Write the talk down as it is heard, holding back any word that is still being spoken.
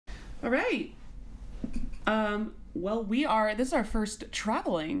All right. Well, this is our first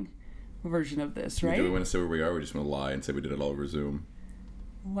traveling version of this, right? Do we want to say where we are, or we just want to lie and say we did it all over Zoom?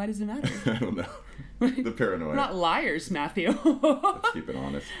 Why does it matter? I don't know. The paranoia. We're not liars, Matthew. Let's keep it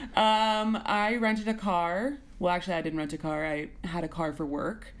honest. I rented a car. Well, actually, I didn't rent a car. I had a car for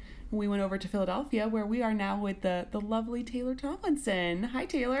work. We went over to Philadelphia, where we are now with the lovely Taylor Tomlinson. Hi,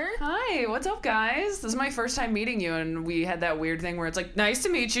 Taylor. Hi, what's up, guys? This is my first time meeting you, and we had that weird thing where it's like, nice to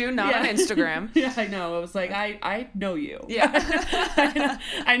meet you, not on Instagram. Yeah, I know. It was like, I know you. Yeah.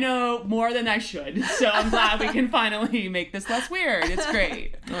 I know more than I should, so I'm glad we can finally make this less weird. It's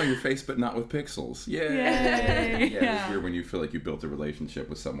great. Oh, your face, but not with pixels. Yay! Yeah. It's weird when you feel like you built a relationship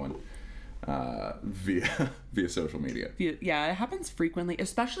with someone via social media. Yeah, it happens frequently,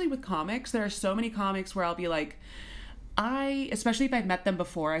 especially with comics. There are so many comics where I'll be like, especially if I've met them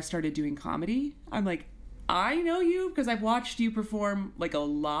before I started doing comedy, I'm like, I know you because I've watched you perform like a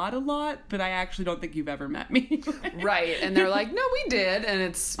lot, but I actually don't think you've ever met me. Right, and they're like, no, we did,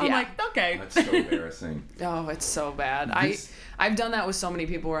 and I'm like, okay. That's so embarrassing. Oh, it's so bad. I've done that with so many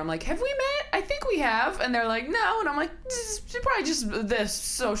people where I'm like, have we met? I think we have. And they're like, no. And I'm like, it's probably just this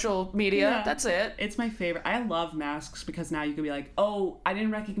social media. Yeah. That's it. It's my favorite. I love masks because now you can be like, oh, I didn't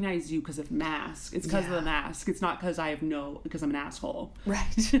recognize you because of mask. It's because of the mask. It's not because because I'm an asshole. Right.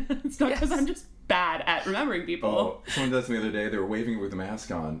 It's not because I'm just bad at remembering people. Oh, someone did this the other day. They were waving with a mask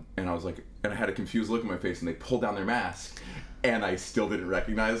on, and I was like, and I had a confused look on my face, and they pulled down their mask, and I still didn't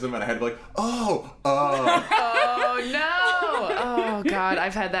recognize them, and I had to be like, oh no! Oh god,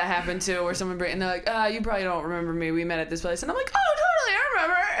 I've had that happen too, where someone and they're like, you probably don't remember me. We met at this place, and I'm like, oh, totally, I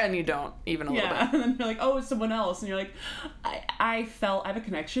remember, and you don't even a little bit. And then you're like, oh, it's someone else, and you're like, I have a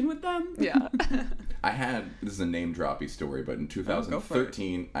connection with them. Yeah. This is a name droppy story, but in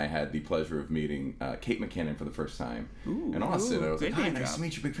 2013, I had the pleasure of meeting Kate McKinnon for the first time. In Austin. I was like, hi, nice to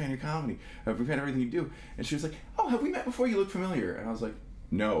meet you, big fan of your comedy. Big fan of everything you do. And she was like, oh, have we met before? You look familiar. And I was like,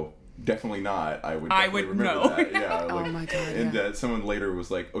 no, definitely not. I would remember know. that. Yeah. Oh my god. And someone later was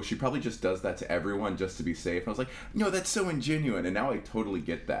like, oh, she probably just does that to everyone just to be safe. And I was like, no, that's so ingenuine. And now I totally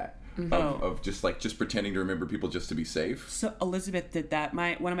get that. Of just pretending to remember people just to be safe. So Elizabeth did that.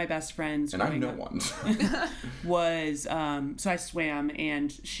 One of my best friends, and I'm no one, was so I swam,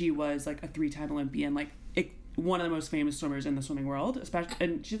 and she was like a 3-time Olympian, like one of the most famous swimmers in the swimming world, especially,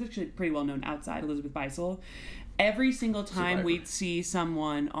 and she's actually pretty well known outside. Elizabeth Beisel. Every single time we'd see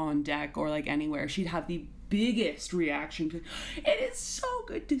someone on deck or like anywhere, she'd have the biggest reaction. It is so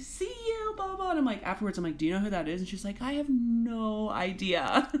good to see you, blah, blah, blah. And I'm like, afterwards, I'm like, do you know who that is? And she's like, I have no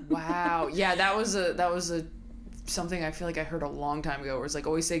idea. Wow. Yeah, that was a something I feel like I heard a long time ago, where it's like,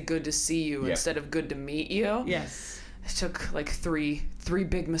 always say good to see you instead of good to meet you. Yes. It took like three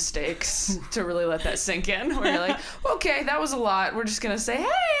big mistakes to really let that sink in, where you're like, okay, that was a lot. We're just gonna say,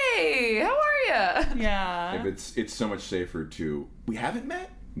 hey, how are you? Yeah. It's so much safer to, we haven't met,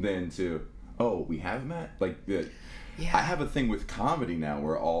 than to, oh, we have met? Like, I have a thing with comedy now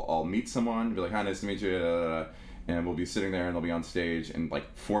where I'll meet someone, be like, hi, nice to meet you, and we'll be sitting there and they'll be on stage, and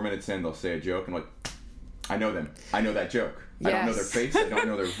like 4 minutes in, they'll say a joke, and I'm like, I know them. I know that joke. Yes. I don't know their face. I don't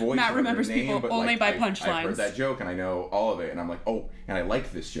know their voice. Matt remembers their name, people but only by punchlines. I've heard that joke and I know all of it. And I'm like, oh, and I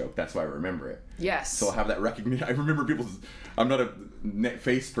like this joke. That's why I remember it. Yes. So I'll have that recognition. I remember people's. I'm not a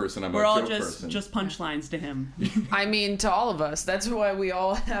face person. I'm a joke person. We're all just punchlines to him. I mean, to all of us. That's why we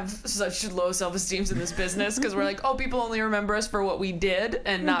all have such low self-esteems in this business, because we're like, oh, people only remember us for what we did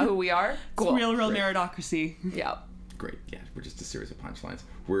and not who we are. Cool. It's real meritocracy. Yeah. Great. Yeah, we're just a series of punchlines.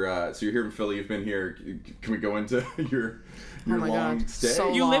 So you're here in Philly. You've been here. Can we go into your long stay?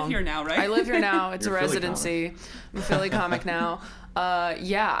 So you long. live here now, right? I live here now. It's You're a Philly residency. I'm a Philly comic now.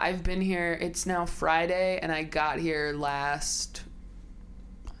 Yeah, I've been here. It's now Friday, and I got here last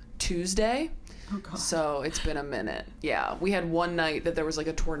Tuesday. Oh, God. So it's been a minute. Yeah, we had one night that there was like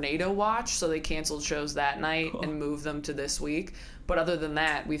a tornado watch, so they canceled shows that night and moved them to this week. But other than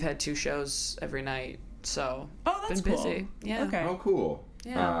that, we've had 2 shows every night. So that's been cool. busy. Yeah. Okay. Oh, cool.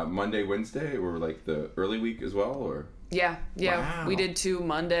 Yeah. Monday, Wednesday, or like the early week as well, or? Yeah. Wow. We did 2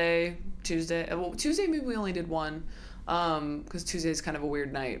 Monday, Tuesday. Well, Tuesday maybe we only did 1, because Tuesday is kind of a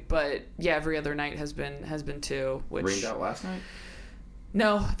weird night. But yeah, every other night has been 2. Which Rained out last night?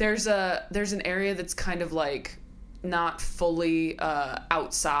 No, there's an area that's kind of like not fully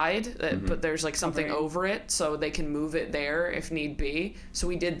outside, but there's like something Okay. over it, so they can move it there if need be. So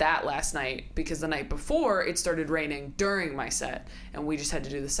we did that last night because the night before it started raining during my set, and we just had to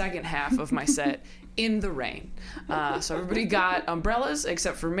do the second half of my set in the rain. So everybody got umbrellas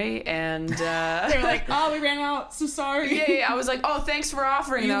except for me, and They were like, oh, we ran out. So sorry. yeah, I was like, oh, thanks for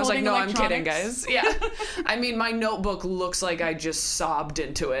offering. And You I was like, holding no, I'm kidding, electronics? guys. Yeah. I mean, my notebook looks like I just sobbed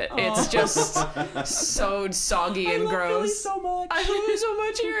into it. It's just so soggy I and love Philly gross. so much. I love it so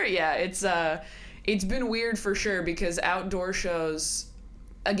much here. Yeah, it's been weird for sure because outdoor shows.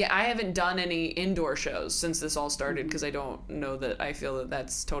 Again, I haven't done any indoor shows since this all started because I don't know that I feel that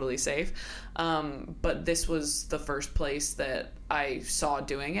that's totally safe. But this was the first place that I saw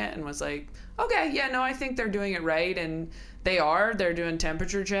doing it and was like, okay, yeah, no, I think they're doing it right. And they're doing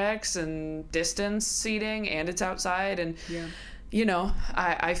temperature checks and distance seating, and it's outside. And, you know,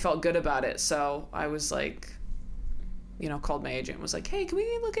 I felt good about it. So I was like, you know, called my agent and was like, hey, can we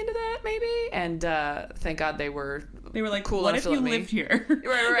look into that maybe? And thank God they were like, cool what enough if to you let me. lived here? Right.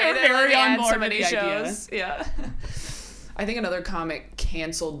 They're They let very me on add board so with many the idea. shows. Yeah. I think another comic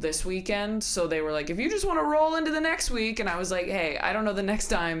canceled this weekend, so they were like, if you just want to roll into the next week, and I was like, hey, I don't know the next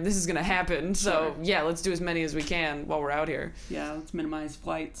time this is going to happen, so yeah, let's do as many as we can while we're out here. Yeah, let's minimize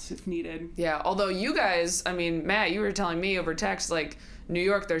flights if needed. Yeah, although you guys, I mean, Matt, you were telling me over text, like, New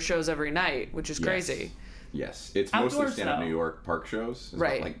York, there's shows every night, which is crazy. Yes, it's Outdoors, mostly stand-up though. New York park shows. It's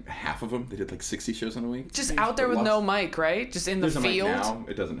Right. about, like half of them. They did like 60 shows in a week. Just out there with Lots- no mic, right? Just in the There's a mic field. now.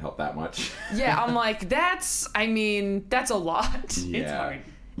 It doesn't help that much. Yeah, I'm like, that's a lot. Yeah. hard.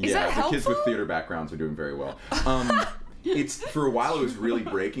 Is that the kids with helpful? theater backgrounds are doing very well. It's for a while it was really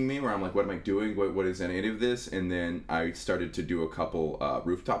breaking me where I'm like, what am I doing? What is any of this? And then I started to do a couple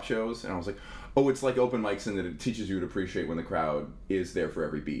rooftop shows, and I was like, oh, it's like open mics, and that it teaches you to appreciate when the crowd is there for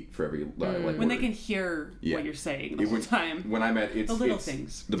every beat, for every like When they word. can hear Yeah. what you're saying the It whole was- time. When I'm at The little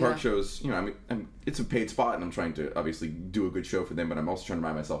things. the park Yeah. shows, you know, it's a paid spot, and I'm trying to obviously do a good show for them, but I'm also trying to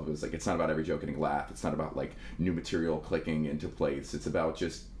remind myself it's like it's not about every joke getting a laugh. It's not about like new material clicking into place. It's about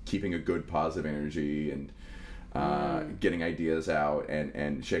just keeping a good positive energy and getting ideas out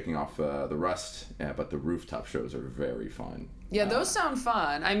and shaking off the rust. But the rooftop shows are very fun. Yeah, those sound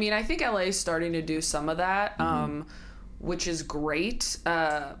fun. I mean, I think LA is starting to do some of that, which is great.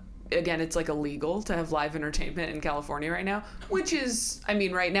 Again, it's like illegal to have live entertainment in California right now, which is, I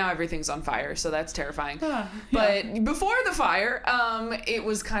mean, right now everything's on fire, so that's terrifying. But before the fire, it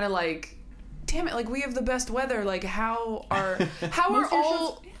was kind of like, damn it, like we have the best weather. Like how are Most of your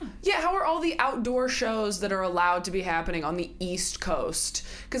all shows- how are all the outdoor shows that are allowed to be happening on the East Coast?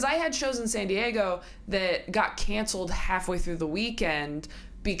 Because I had shows in San Diego that got canceled halfway through the weekend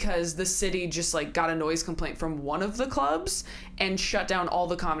because the city just like got a noise complaint from one of the clubs and shut down all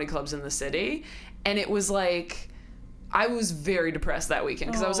the comedy clubs in the city. And it was like, I was very depressed that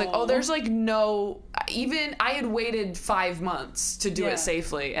weekend because I was like, oh, there's like no, even I had waited 5 months to do Yeah. it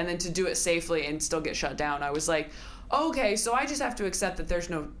safely, and then to do it safely and still get shut down. I was like, okay, so I just have to accept that there's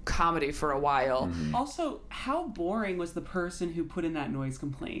no comedy for a while. Also, how boring was the person who put in that noise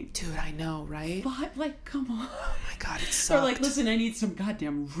complaint? Dude, I know, right? But, like, come on. Oh my God, it They're sucked. like, listen, I need some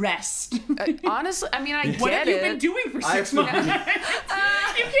goddamn rest. Honestly, I mean, I get What have you been it. doing for I 6 have months?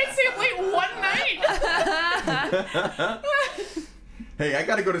 You can't stay up late one night. Hey, I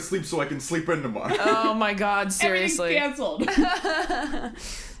gotta go to sleep so I can sleep in tomorrow. Oh my God, seriously. Everything's canceled.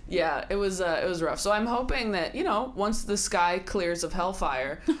 Yeah, it was rough. So I'm hoping that, you know, once the sky clears of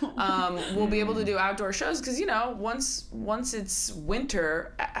hellfire, we'll be able to do outdoor shows. Because, you know, once it's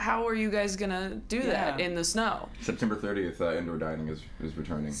winter, how are you guys gonna do that Yeah. in the snow? September 30th, indoor dining is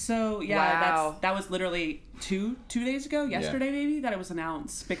returning. So yeah, Wow. that was literally two days ago, yesterday maybe, that it was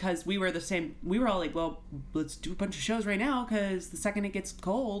announced, because we were the same. We were all like, well, let's do a bunch of shows right now because the second it gets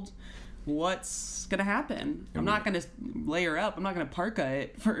cold, what's gonna happen? I'm not gonna layer up. I'm not gonna parka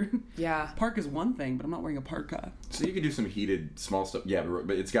it for. Yeah. Parka's one thing, but I'm not wearing a parka. So you can do some heated small stuff, yeah,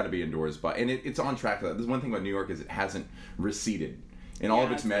 but it's got to be indoors. But it's on track for that. There's one thing about New York is it hasn't receded. In all Yeah,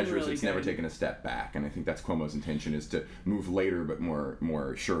 of its it's been measures, really it's never good. taken a step back, and I think that's Cuomo's intention is to move later, but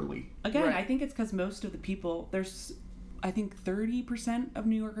more surely. Again, Right. I think it's because most of the people I think 30% of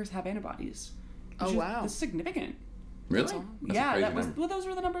New Yorkers have antibodies. Oh, which is- wow. That's significant. Really? That's all. That's a Yeah, crazy that was. number. Well, those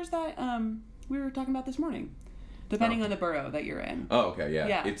were the numbers that we were talking about this morning. Depending on the borough that you're in. Oh, okay, yeah.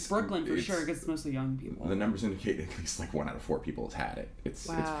 Yeah, It's Brooklyn for it's- sure, because it's mostly young people. The numbers indicate at least like 1 out of 4 people has had it. It's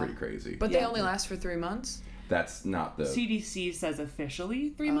Wow. pretty crazy. But they Yeah. only last for 3 months? That's not the. CDC says officially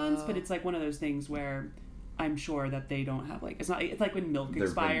 3 months, but it's like one of those things where I'm sure that they don't have like it's not. It's like when milk There've been-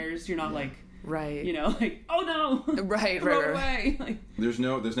 expires, you're not like Right. You know, like, oh no, Right, throw right, it away. Like, There's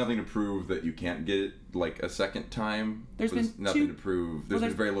nothing to prove that you can't get it like a second time. There's been nothing two- to prove. There's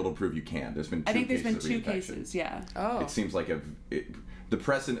been very little to prove you can. There's been two I think there's been cases of two reinfection. cases. Yeah. Oh. It seems like the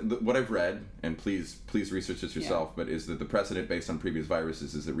precedent, what I've read, and please research this yourself, but is that the precedent based on previous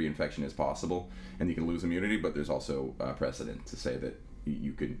viruses is that reinfection is possible and you can lose immunity, but there's also precedent to say that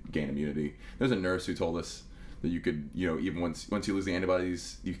you could gain immunity. There's a nurse who told us that you could, you know, even once you lose the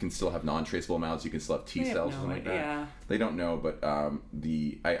antibodies, you can still have non-traceable amounts. You can still have T cells or something like that. Yeah. They don't know, but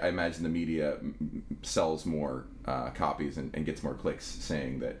I imagine the media sells more copies and gets more clicks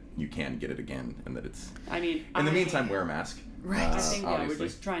saying that you can get it again and that it's. I mean, in the meantime, wear a mask. Right. I think obviously. we're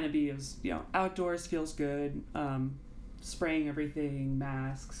just trying to be as, you know, outdoors feels good. Spraying everything,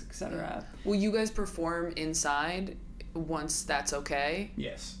 masks, etc. Will you guys perform inside once that's okay?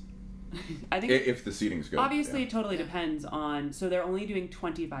 Yes. I think If the seating's good. obviously yeah. it totally depends on. So they're only doing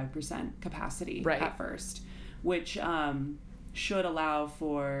 25% capacity Right. at first, which should allow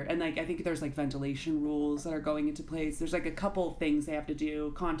for, and like I think there's like ventilation rules that are going into place. There's like a couple things they have to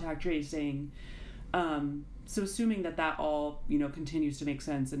do, contact tracing. So assuming that all, you know, continues to make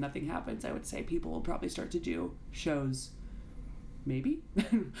sense and nothing happens, I would say people will probably start to do shows. Maybe.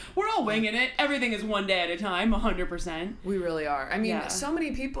 We're all winging it. Everything is one day at a time, 100%. We really are. I mean, Yeah. so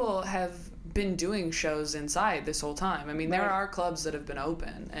many people have been doing shows inside this whole time. I mean, there Right. are clubs that have been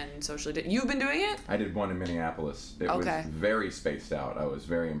open and socially. You've been doing it? I did one in Minneapolis. It Okay. was very spaced out. I was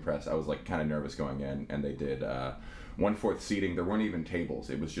very impressed. I was like kind of nervous going in, and they did 1/4 seating. There weren't even tables.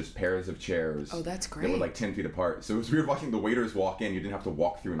 It was just pairs of chairs. Oh, that's They were great. like 10 feet apart. So it was weird watching the waiters walk in. You didn't have to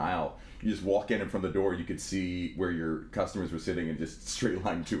walk through an aisle. You just walk in, and from the door you could see where your customers were sitting and just straight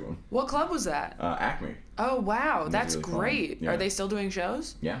line to them. What club was that? Acme. Oh, wow. was That's really fun. great. Yeah. Are they still doing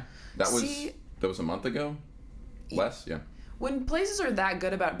shows? Yeah, that See- was a month ago. Less, yeah. When places are that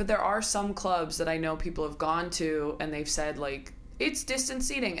good about it, but there are some clubs that I know people have gone to and they've said, like, it's distance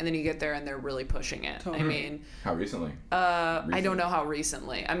seating, and then you get there and they're really pushing it. Totally. I mean, How recently? I don't know how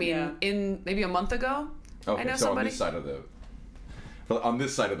recently. I mean, Yeah. in maybe a month ago, Okay, I know so somebody. on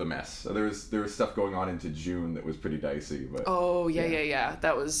this side of the mess, there was stuff going on into June that was pretty dicey. But Oh, yeah.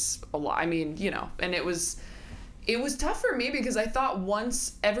 That was a lot. I mean, you know, and it was tough for me because I thought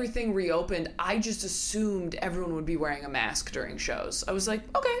once everything reopened, I just assumed everyone would be wearing a mask during shows. I was like,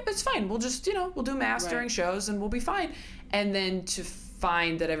 okay, it's fine. We'll just, you know, we'll do masks Right. during shows and we'll be fine. And then to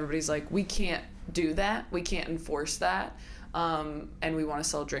find that everybody's like, we can't do that. We can't enforce that. And we want to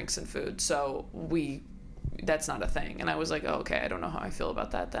sell drinks and food. So that's not a thing. And I was like, oh, okay, I don't know how I feel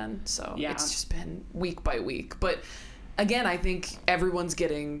about that then. So Yeah. it's just been week by week. But again, I think everyone's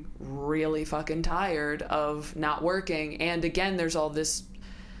getting really fucking tired of not working. And again, there's all this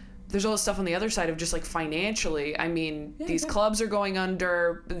stuff on the other side of just like financially. I mean, these clubs are going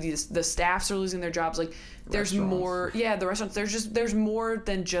under, the staffs are losing their jobs. Like there's Restaurants. more, the restaurants, there's more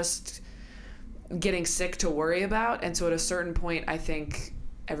than just getting sick to worry about. And so at a certain point, I think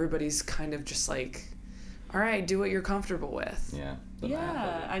everybody's kind of just like, all right, do what you're comfortable with. yeah. the math of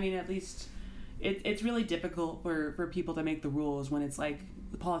Yeah, it. I mean, at least it's really difficult for people to make the rules when it's like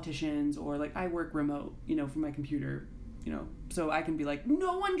the politicians or like I work remote, you know, from my computer, you know, so I can be like,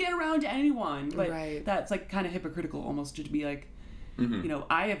 no one get around to anyone. But Right. that's like kind of hypocritical almost to be like, Mhm. you know,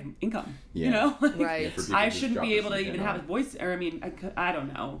 I have income, Yeah. you know? Like, Right. Yeah, for people I to shouldn't drop be this able to weekend even have on. a voice, or I mean, I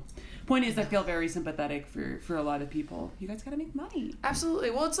don't know. Point is, I feel very sympathetic for a lot of people. You guys gotta make money. Absolutely.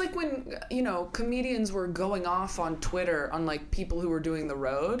 Well, it's like when, you know, comedians were going off on Twitter on like people who were doing the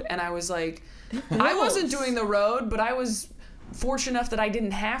road. And I was like, I wasn't doing the road, but I was fortunate enough that I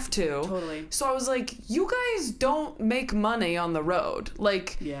didn't have to. Totally. So I was like, you guys don't make money on the road.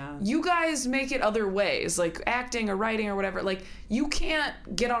 Like, Yeah. you guys make it other ways, like acting or writing or whatever. Like, you can't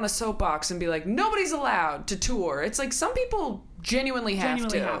get on a soapbox and be like, nobody's allowed to tour. It's like some people genuinely have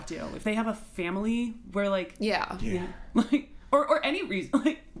to. If they have a family where like Yeah. Yeah. like or any reason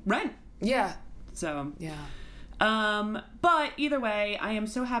like rent. Yeah. So Yeah. but either way, I am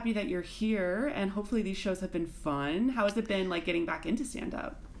so happy that you're here and hopefully these shows have been fun. How has it been like getting back into stand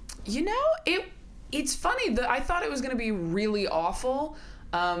up? You know, it's funny that I thought it was going to be really awful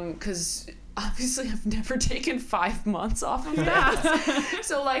because obviously I've never taken 5 months off of that.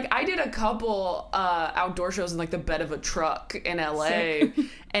 So like I did a couple outdoor shows in like the bed of a truck in LA Sick.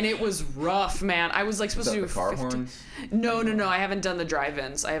 and it was rough, man. I was like supposed Is to that do the car 50 horns? No, I haven't done the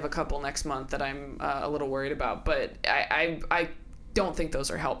drive-ins. I have a couple next month that I'm a little worried about, but I don't think those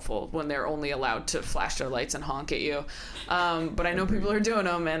are helpful when they're only allowed to flash their lights and honk at you. But I know people are doing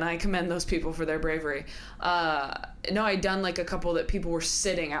them, and I commend those people for their bravery. No, I'd done like a couple that people were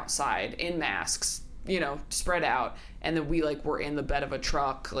sitting outside in masks spread out. And then we like were in the bed of a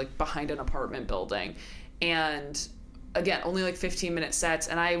truck, like behind an apartment building. And again, only like 15-minute sets.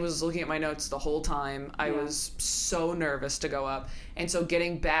 And I was looking at my notes the whole time. I was so nervous to go up. And so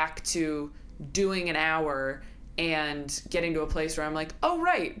getting back to doing an hour and getting to a place where I'm like, oh,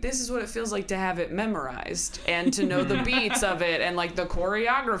 right, this is what it feels like to have it memorized and to know the beats of it and like the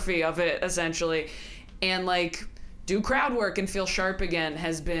choreography of it, essentially. And like do crowd work and feel sharp again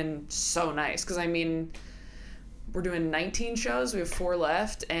has been so nice. Because I mean, we're doing 19 shows. We have 4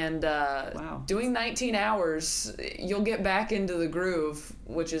 left. And doing 19 hours, you'll get back into the groove,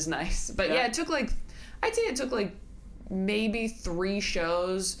 which is nice. But yeah, I'd say it took like maybe 3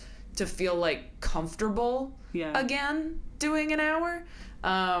 shows to feel like comfortable again doing an hour.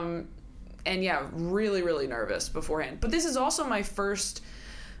 And yeah, really, really nervous beforehand. But this is also my first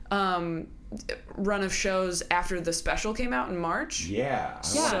run of shows after the special came out in March. Yeah,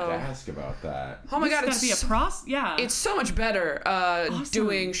 I wanted to ask about that. Oh my God, it's it's so much better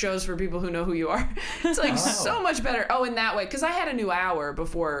doing shows for people who know who you are. It's like so much better. Oh, in that way, because I had a new hour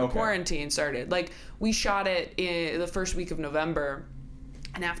before quarantine started. Like we shot it in the first week of November,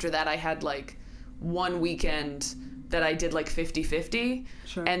 and after that I had like one weekend that I did like 50-50.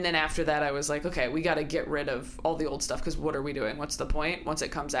 Sure. And then after that I was like, okay, we got to get rid of all the old stuff, because what are we doing? What's the point once it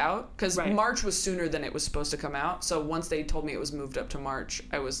comes out? Because March was sooner than it was supposed to come out. So once they told me it was moved up to March,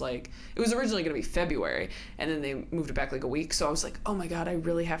 I was like, it was originally going to be February, and then they moved it back like a week. So I was like, oh my God, I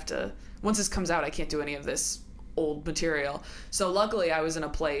really have to, once this comes out, I can't do any of this old material. So luckily I was in a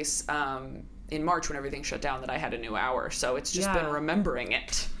place in March when everything shut down that I had a new hour. So it's just been remembering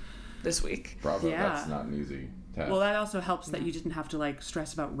it this week. Bravo, that's not an easy task. Well, that also helps that you didn't have to like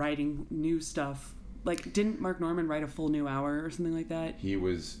stress about writing new stuff. Like, didn't Mark Norman write a full new hour or something like that? He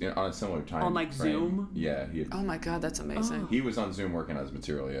was on a similar time on like frame. Zoom. Yeah. Oh my God, that's amazing. He was on Zoom working on his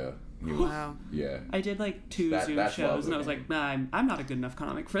material. Yeah. He was, wow. Yeah. I did like 2 Zoom shows, and I was like, nah, I'm not a good enough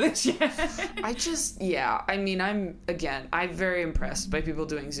comic for this yet. I mean, I'm very impressed by people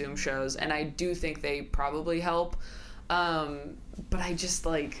doing Zoom shows, and I do think they probably help. But I just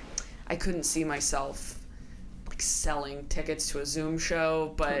like, I couldn't see myself like selling tickets to a Zoom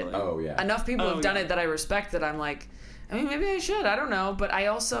show, but enough people have done it that I respect that I'm like, I mean, maybe I should, I don't know. But I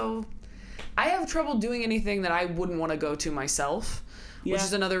have trouble doing anything that I wouldn't want to go to myself. Which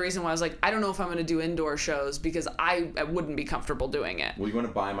is another reason why I was like, I don't know if I'm going to do indoor shows, because I wouldn't be comfortable doing it. Well, you want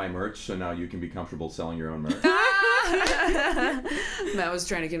to buy my merch so now you can be comfortable selling your own merch? Matt was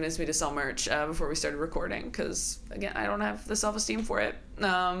trying to convince me to sell merch before we started recording, because, again, I don't have the self-esteem for it.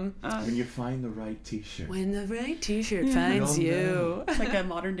 When you find the right t-shirt. When the right t-shirt finds you. It's like a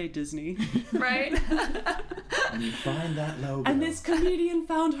modern-day Disney. Right? When you find that logo. And this comedian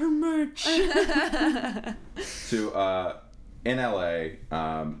found her merch. In LA,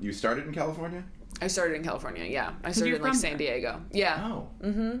 you started in California? I started in California, yeah. I started in like San Diego. Yeah. Oh.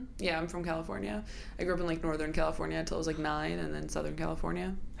 Mm-hmm. Yeah, I'm from California. I grew up in like Northern California until I was like 9, and then Southern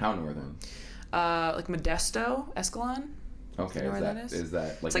California. How northern? Like Modesto, Escalon. Okay, you know where that is? Is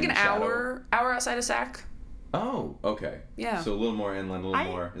that like it's like an hour outside of Sac. Oh, okay. Yeah. So a little more inland, is it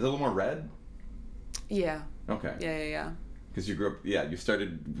a little more red? Yeah. Okay. Yeah. Because you grew up, you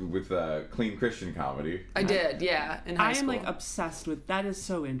started with clean Christian comedy. I did, yeah, in high school. I am, like, obsessed with, that is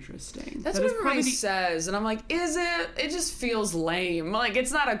so interesting. That's what everybody says, and I'm like, is it? It just feels lame. Like,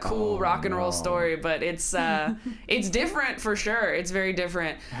 it's not a cool rock and roll story, but it's different for sure. It's very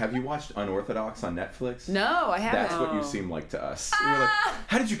different. Have you watched Unorthodox on Netflix? No, I haven't. That's what you seem like to us. We were like,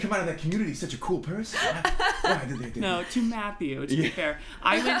 how did you come out of that community such a cool person? Why did they do No, to Matthew, to be fair.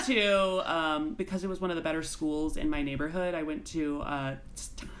 I went to, because it was one of the better schools in my neighborhood, I went to a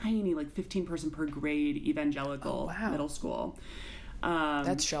tiny, like 15 person per grade evangelical middle school.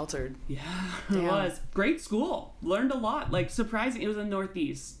 That's sheltered. Yeah, it was. Great school. Learned a lot. Like, surprising. It was in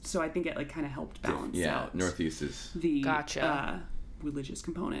Northeast, so I think it like kind of helped balance out. Northeast is the religious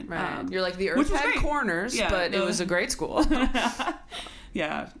component. Right. You're like, the earth had corners, but it was a great school.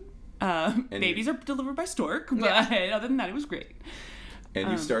 Yeah. Babies are delivered by stork, but other than that, it was great. And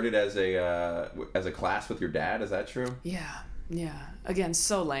you started as a class with your dad, is that true? Yeah. Again,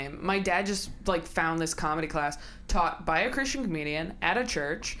 so lame. My dad just like found this comedy class taught by a Christian comedian at a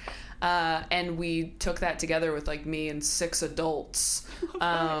church, and we took that together with like me and 6 adults.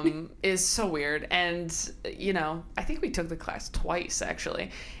 Is so weird. And I think we took the class twice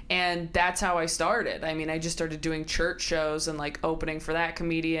actually, and that's how I started. I mean, I just started doing church shows and like opening for that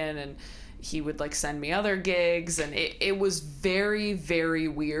comedian, and he would like send me other gigs, and it was very, very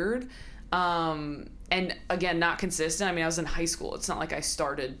weird. And again, not consistent. I mean, I was in high school. It's not like I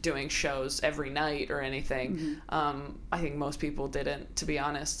started doing shows every night or anything. Mm-hmm. I think most people didn't, to be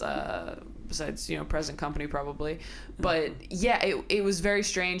honest. besides, present company probably. But yeah, it was very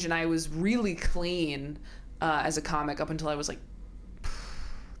strange, and I was really clean as a comic up until I was like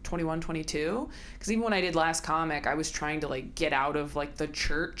 21, 22. Because even when I did Last Comic, I was trying to like get out of like the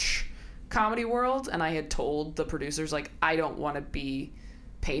church comedy world, and I had told the producers like, I don't want to be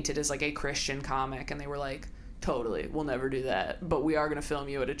painted as like a Christian comic, and they were like, totally, we'll never do that, but we are going to film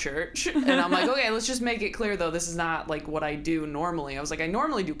you at a church. And I'm like, okay, let's just make it clear though, this is not like what I do normally. I was like, I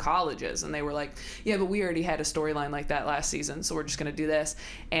normally do colleges. And they were like, yeah, but we already had a storyline like that last season, so we're just going to do this.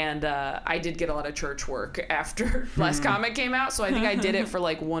 And I did get a lot of church work after Last Comic came out, so I think I did it for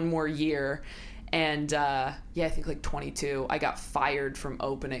like one more year. And I think like 22, I got fired from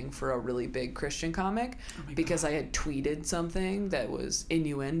opening for a really big Christian comic because I had tweeted something that was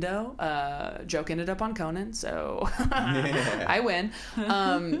innuendo. Joke ended up on Conan, so I win.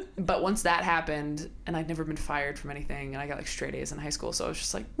 But once that happened, and I'd never been fired from anything, and I got like straight A's in high school, so I was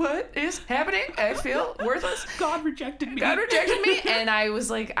just like, what is happening? I feel worthless. God rejected me. And I was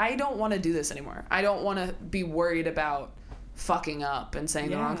like, I don't want to do this anymore. I don't want to be worried about fucking up and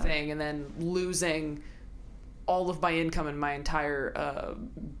saying the wrong thing and then losing all of my income and my entire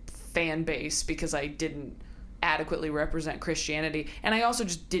fan base because I didn't adequately represent Christianity. And I also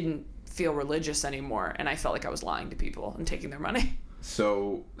just didn't feel religious anymore, and I felt like I was lying to people and taking their money.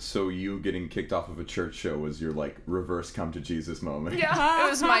 So you getting kicked off of a church show was your like reverse come to Jesus moment. Yeah, it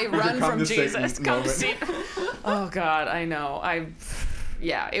was my run from Jesus. Come to see. Oh God, I know. I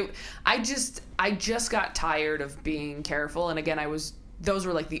just got tired of being careful, and again, those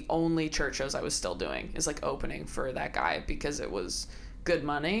were like the only church shows I was still doing, is like opening for that guy because it was good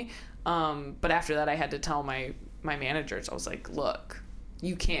money. But after that, I had to tell my managers, I was like, look,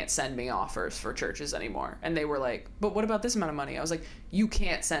 you can't send me offers for churches anymore. And they were like, but what about this amount of money? I was like, you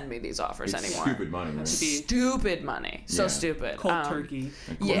can't send me these offers anymore. Stupid money, right? Stupid money. So stupid. Cold turkey.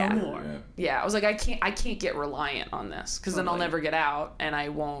 Yeah. No more. Yeah. I was like, I can't get reliant on this, because then I'll never get out and I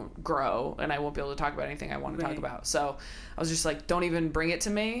won't grow and I won't be able to talk about anything I want to talk about. So I was just like, don't even bring it to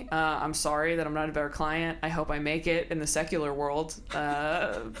me. I'm sorry that I'm not a better client. I hope I make it in the secular world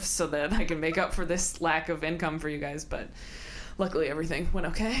so that I can make up for this lack of income for you guys. But luckily, everything went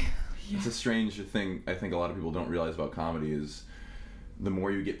okay. It's a strange thing I think a lot of people don't realize about comedy is the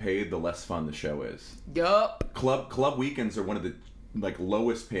more you get paid, the less fun the show is. Yup. Club weekends are one of the like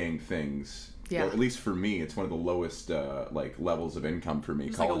lowest paying things. Yeah. Or at least for me, it's one of the lowest like levels of income for me.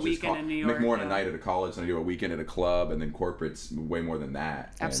 It's like a weekend in New York. I make more in a night at a college than I do a weekend at a club, and then corporate's way more than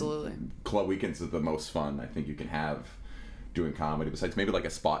that. Absolutely. And club weekends are the most fun I think you can have doing comedy, besides maybe like a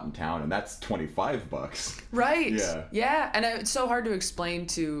spot in town, and that's $25. Right. Yeah. Yeah, and it's so hard to explain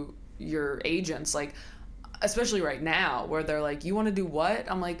to your agents, like, especially right now, where they're like, you want to do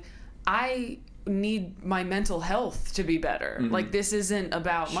what? I'm like, I need my mental health to be better. Mm-hmm. Like, this isn't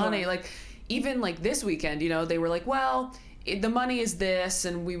about money. Like, even like this weekend, they were like, well, the money is this,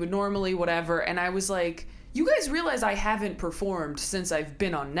 and we would normally whatever. And I was like, you guys realize I haven't performed since I've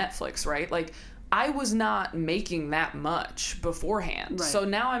been on Netflix, right? Like, I was not making that much beforehand. Right. So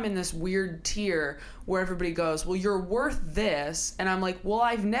now I'm in this weird tier where everybody goes, well, you're worth this. And I'm like, well,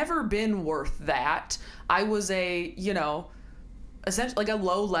 I've never been worth that. I was essentially like a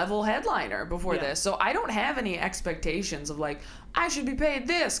low-level headliner before this. So I don't have any expectations of like, I should be paid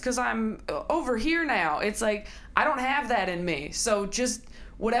this because I'm over here now. It's like, I don't have that in me. So just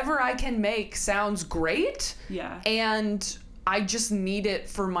whatever I can make sounds great. Yeah. And I just need it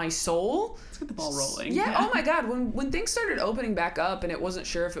for my soul. Let's get the ball rolling. Yeah. Oh my God. When things started opening back up and it wasn't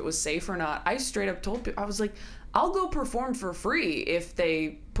sure if it was safe or not, I straight up told people, I was like, I'll go perform for free if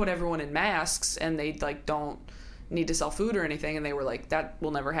they put everyone in masks and they like don't need to sell food or anything. And they were like, that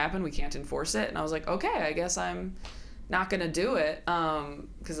will never happen. We can't enforce it. And I was like, okay, I guess I'm not gonna do it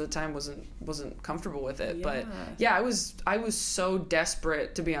because the time wasn't comfortable with it. But yeah, I was so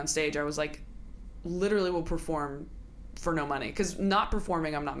desperate to be on stage. I was like, literally will perform for no money, because not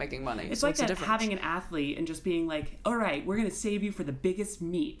performing, I'm not making money. It's so like having an athlete and just being like, all right, we're going to save you for the biggest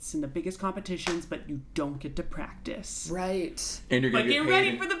meets and the biggest competitions, but you don't get to practice. Right. And you're going to get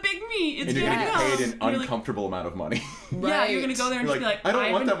ready for the big meet. It's and you're going to get paid an uncomfortable amount of money. Right. Yeah, you're going to go there and just be like, I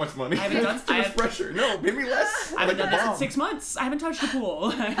don't want that much money. I haven't done too much pressure. No, give me less. I haven't done this in 6 months. I haven't touched the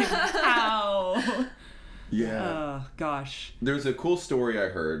pool. Ow. Yeah. Oh, gosh. There's a cool story I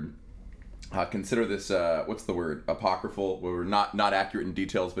heard. Consider this, what's the word? Apocryphal. We're not accurate in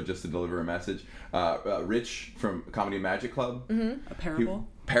details, but just to deliver a message. Rich from Comedy and Magic Club. Mm-hmm. A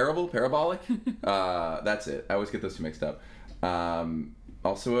parable? Parabolic? That's it. I always get those two mixed up.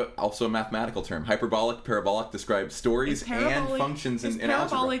 Also a mathematical term. Hyperbolic, parabolic describes stories and functions in algebra.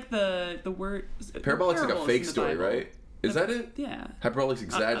 Parabolic the word... Parabolic's like a fake story, right? Is that it? Yeah. Hyperbolics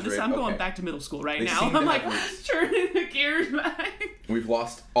exaggerate. I'm going Okay. back to middle school right They now. seem to I'm like have roots. turning the gears back. We've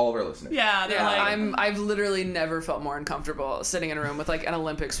lost all of our listeners. Yeah, they're like, I've literally never felt more uncomfortable sitting in a room with like an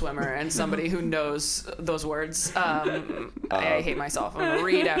Olympic swimmer and somebody who knows those words. I hate myself. I'm gonna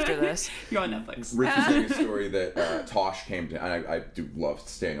read after this. you're on Netflix. Rich was saying a story that Tosh came to, and I do love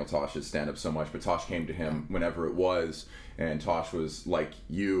Daniel Tosh's stand-up so much, but Tosh came to him whenever it was, and Tosh was like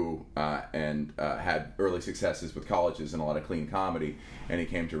you, and had early successes with colleges and a lot of clean comedy, and he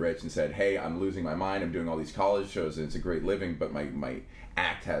came to Rich and said, hey, I'm losing my mind, I'm doing all these college shows, and it's a great living, but my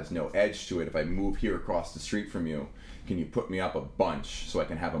act has no edge to it. If I move here across the street from you, can you put me up a bunch so I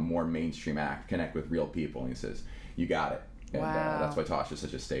can have a more mainstream act, connect with real people? And he says, you got it. And Wow. That's why Tosh is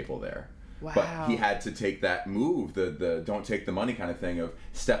such a staple there. Wow. But he had to take that move, the don't take the money kind of thing, of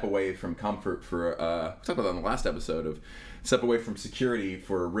step away from comfort for, we talked about that in the last episode, of step away from security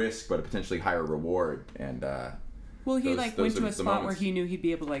for a risk but a potentially higher reward. And Well, he those went are to a the spot where moments. he knew he'd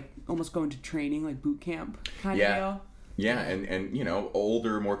be able to like almost go into training, like boot camp kind Yeah. of deal. yeah, and you know,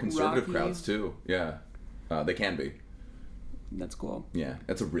 older, more conservative Rocky. crowds too. Yeah, they can be. That's cool. Yeah,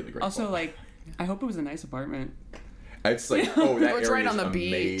 that's a really great Also, club. like, I hope it was a nice apartment. It's like, oh, that It's right area on is the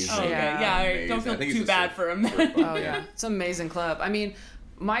beach. amazing. Oh, okay. Yeah, all right. Amazing. Don't I feel think too it's a bad surf- for him. surf club, Oh yeah, it's an amazing club. I mean,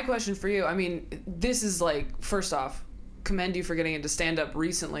 my question for you, I mean, this is like, first off, commend you for getting into stand-up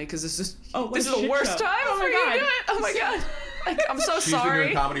recently, because this is what this a is the shit worst show. time Oh for my you to God. do it. Oh my god, like, I'm so She's been sorry.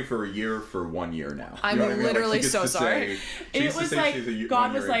 doing comedy for a year for 1 year now. I'm You know what I mean? Like, literally she gets so to sorry. say- she It gets to was say like she's a God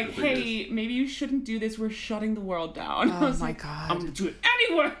 1 was year in like, for 3 years. "Hey, maybe you shouldn't do this. We're shutting the world down." I Oh was my like, God. I'm gonna do it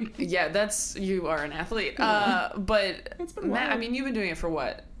anyway. Yeah, you are an athlete. But It's been Matt, wild. I mean, you've been doing it for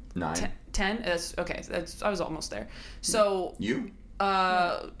what? 9. 10? That's okay. I was almost there. So, You?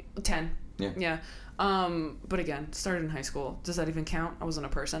 10. Yeah. Yeah. But again, started in high school. Does that even count? I wasn't a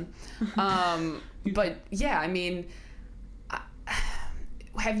person. But yeah, I mean,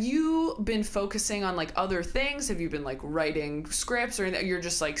 have you been focusing on like other things? Have you been like writing scripts, or you're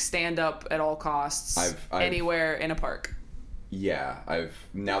just like stand up at all costs, I've- anywhere in a park? Yeah,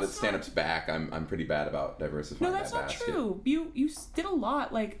 now that stand-up's back, I'm pretty bad about diversifying No, that's that not basket. true. You did a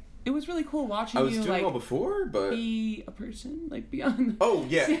lot. Like, it was really cool watching I was you doing like well before, but be a person, like beyond. oh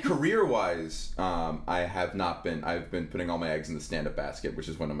yeah, career-wise, I have not been. I've been putting all my eggs in the stand-up basket, which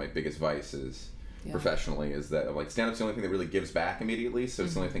is one of my biggest vices. Yeah. Professionally, is that like stand-up's the only thing that really gives back immediately, so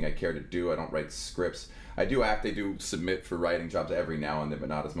it's the only thing I care to do. I don't write scripts. I do act. I do submit for writing jobs every now and then, but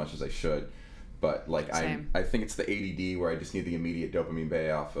not as much as I should. But like Same. I think it's the ADD where I just need the immediate dopamine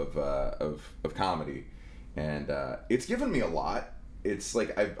payoff of comedy, and it's given me a lot. It's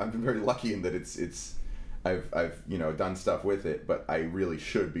like I've been very lucky in that I've done stuff with it, but I really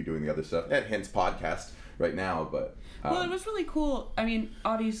should be doing the other stuff. Hence podcast right now, but. Well, it was really cool. I mean,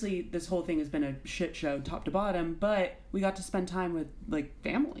 obviously, this whole thing has been a shit show, top to bottom. But we got to spend time with like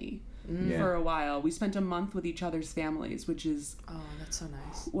family Yeah. for a while. We spent a month with each other's families, which is Oh, that's so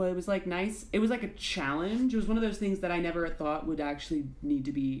nice. well, it was like nice. It was like a challenge. It was one of those things that I never thought would actually need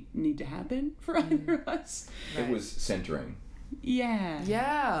to happen for either of us. It was centering. Yeah.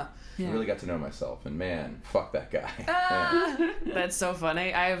 Yeah. I really got to know myself, and man, fuck that guy. That's so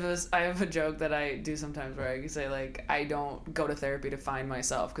funny. I have a joke that I do sometimes where I say like, I don't go to therapy to find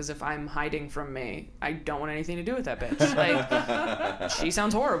myself, because if I'm hiding from me, I don't want anything to do with that bitch. Like, she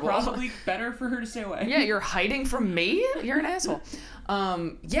sounds horrible. Probably better for her to stay away. Yeah, you're hiding from me? You're an asshole.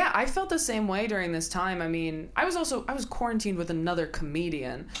 Yeah, I felt the same way during this time. I mean, I was quarantined with another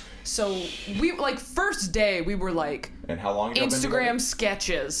comedian. So we, like, first day we were like, And how long ago? Instagram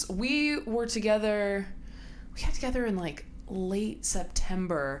sketches. We got together in like late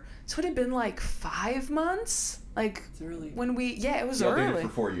September. So it had been like 5 months. Like, It's early. when it was Y'all did early. it for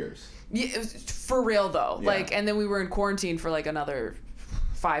 4 years. Yeah, it was for real though. Yeah. Like, and then we were in quarantine for like another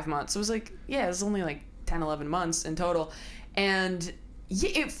 5 months. It was like, yeah, it was only like 10, 11 months in total. And yeah,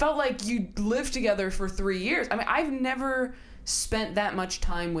 it felt like you lived together for 3 years. I mean, I've never spent that much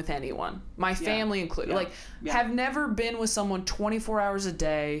time with anyone, my family included. Yeah. Like, Yeah. have never been with someone 24 hours a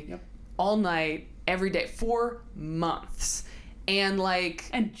day, Yep. all night, every day, for months. And like,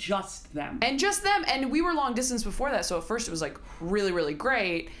 And just them. and just them. And we were long distance before that, so at first it was like really, really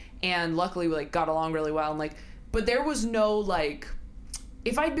great, and luckily we like got along really well. And like, but there was no like,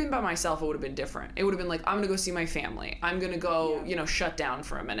 if I'd been by myself, it would have been different. It would have been like, I'm gonna go see my family. I'm gonna go, shut down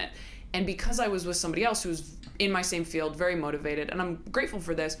for a minute. And because I was with somebody else who was in my same field, very motivated, and I'm grateful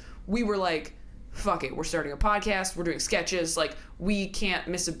for this, we were like, fuck it, we're starting a podcast, we're doing sketches, like, we can't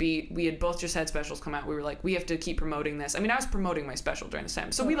miss a beat. We had both just had specials come out. We were like, we have to keep promoting this. I mean, I was promoting my special during this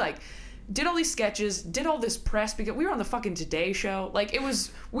time. So we like did all these sketches, did all this press because we were on the fucking Today Show. Like,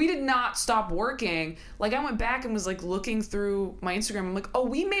 we did not stop working. Like, I went back and was like looking through my Instagram. I'm like, oh,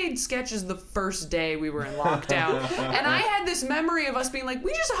 we made sketches the first day we were in lockdown. And I had this memory of us being like,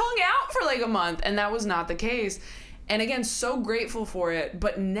 we just hung out for like a month. And that was not the case. And again, so grateful for it.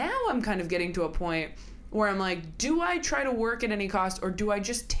 But now I'm kind of getting to a point where I'm like, do I try to work at any cost, or do I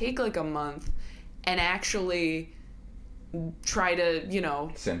just take like a month and actually try to, you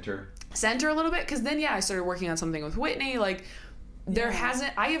know, center a little bit? Because then, yeah, I started working on something with Whitney. Like,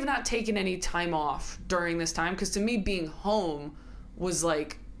 I have not taken any time off during this time, because to me, being home was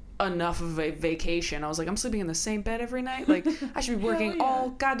like enough of a vacation. I was like, I'm sleeping in the same bed every night. Like, I should be working all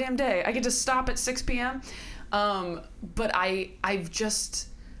goddamn day. I get to stop at 6 p.m. But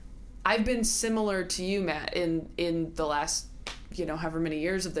I've been similar to you, Matt, in the last, you know, however many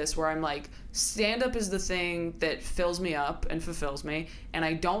years of this, where I'm like, stand-up is the thing that fills me up and fulfills me, and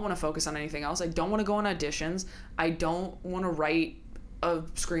I don't want to focus on anything else. I don't want to go on auditions. I don't want to write a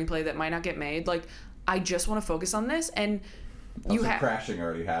screenplay that might not get made. Like, I just want to focus on this. And crashing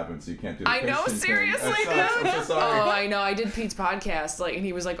already happened, so you can't do the I know, seriously, dude. I'm so sorry. Oh, I know. I did Pete's podcast, like, and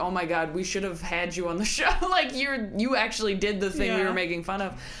he was like, "Oh my God, we should have had you on the show." Like, you actually did the thing we were making fun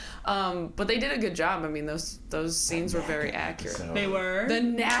of. But they did a good job. I mean, those scenes were very accurate. They were. The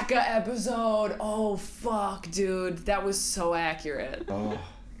NACA episode. Oh fuck, dude, that was so accurate. Oh.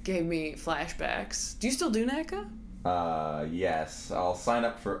 Gave me flashbacks. Do you still do NACA? Yes. I'll sign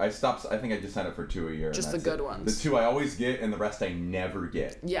up for. I think I just signed up for 2 a year. Just the good ones. The 2 I always get, and the rest I never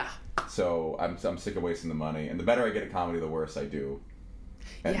get. Yeah. So I'm sick of wasting the money. And the better I get at comedy, the worse I do.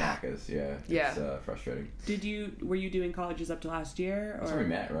 At NACA's, It's frustrating. Were you doing colleges up to last year? Or? That's where we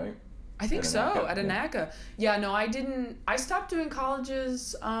met, right? I think so, at a NACA. Yeah, no, I didn't. I stopped doing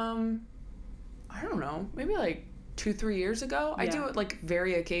colleges, I don't know, maybe like 2-3 years ago. Yeah. I do it like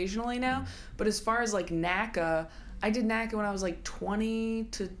very occasionally now. But as far as like NACA, I did NACA when I was like 20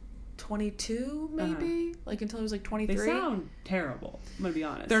 to 22, maybe, like until I was like 23. They sound terrible, I'm gonna be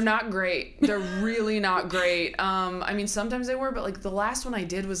honest. They're not great. They're really not great. I mean, sometimes they were, but like the last one I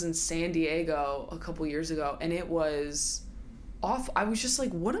did was in San Diego a couple years ago, and it was awful. I was just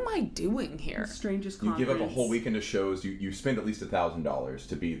like, what am I doing here? The strangest conference. You give up a whole weekend of shows. You spend at least $1,000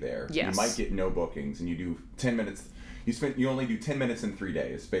 to be there. Yes. You might get no bookings, and you do 10 minutes. You only do 10 minutes in 3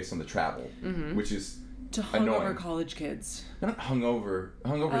 days based on the travel, which is to hungover college kids. They're not hungover.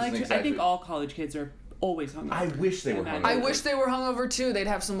 I think all college kids are always hungover. I wish they were hungover. I wish they were hungover too. They'd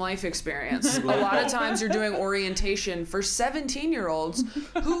have some life experience. A lot of times you're doing orientation for 17-year-olds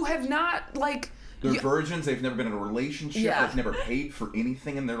who have not, like... They're virgins. They've never been in a relationship. Yeah. They've never paid for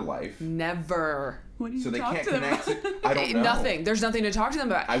anything in their life. Never. What do you so they talk can't to them connect. about? I don't know. Nothing. There's nothing to talk to them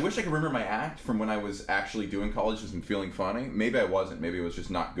about. I wish I could remember my act from when I was actually doing colleges and feeling funny. Maybe I wasn't. Maybe I was just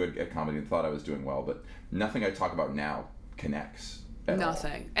not good at comedy and thought I was doing well. But nothing I talk about now connects at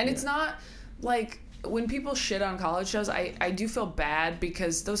Nothing. all. And it's not like... When people shit on college shows, I do feel bad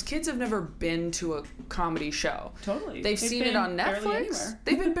because those kids have never been to a comedy show. Totally. They've seen it on Netflix.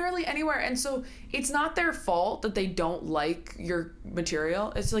 They've been barely anywhere. And so it's not their fault that they don't like your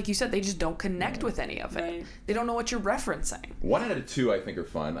material. It's like you said, they just don't connect with any of it. Right. They don't know what you're referencing. 1 out of 2 I think are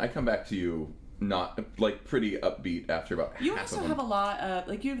fun. I come back to you not like pretty upbeat after about you half of also them. have a lot of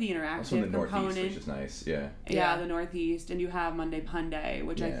like you have the interactive also in the component, Northeast, which is nice. Yeah, the Northeast, and you have Monday Pun Day,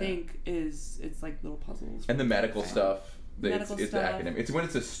 which I think it's like little puzzles. And the medical stuff. It's stuff. the academic. It's when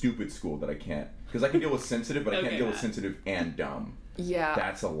it's a stupid school that I can't, because I can deal with sensitive, but I can't deal with sensitive and dumb. Yeah,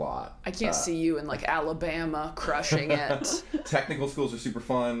 that's a lot. I can't see you in like Alabama crushing it. Technical schools are super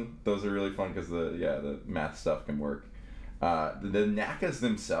fun. Those are really fun because the math stuff can work. The NACAs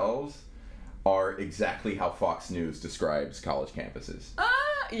themselves are exactly how Fox News describes college campuses.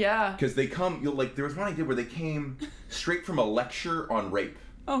 Yeah. Because they come, there was one I did where they came straight from a lecture on rape.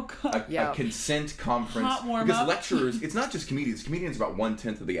 Oh, God. A consent conference. Hot warm because up. lecturers, it's not just comedians. Comedians about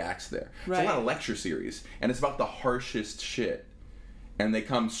 1/10 of the acts there. Right. It's a lot of lecture series. And it's about the harshest shit. And they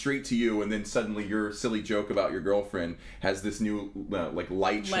come straight to you, and then suddenly your silly joke about your girlfriend has this new,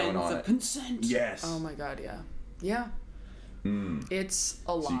 light shown on it. Of consent. Yes. Oh, my God, yeah. Yeah. It's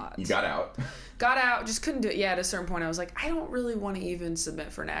a lot. You got out. Got out, just couldn't do it. Yeah, at a certain point I was like, I don't really want to even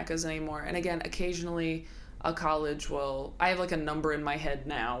submit for NACAs anymore. And again, occasionally a college will... I have like a number in my head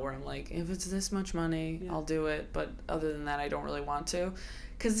now where I'm like, if it's this much money, I'll do it. But other than that, I don't really want to.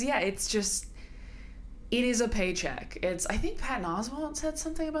 Because, it's just... It is a paycheck. I think Patton Oswalt said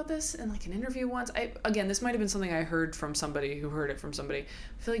something about this in like an interview once. Again, this might have been something I heard from somebody who heard it from somebody.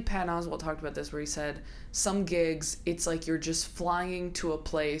 I feel like Patton Oswalt talked about this where he said, some gigs, it's like you're just flying to a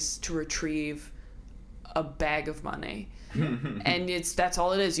place to retrieve a bag of money. And that's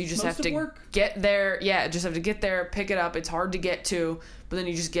all it is. You just Most have of to work. get there. Yeah, just have to get there, pick it up. It's hard to get to, but then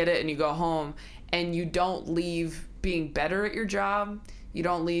you just get it and you go home, and you don't leave being better at your job. You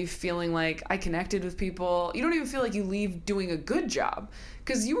don't leave feeling like I connected with people. You don't even feel like you leave doing a good job,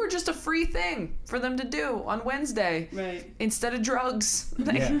 because you were just a free thing for them to do on Wednesday, Right. instead of drugs.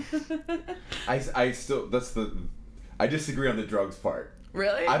 Yeah. I still, I disagree on the drugs part.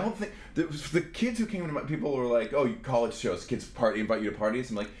 Really? I don't think the kids who came to my, people were like, oh, college shows, kids invite you to parties.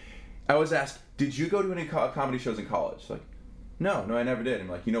 I'm like, I was asked, did you go to any comedy shows in college? Like, no, I never did. I'm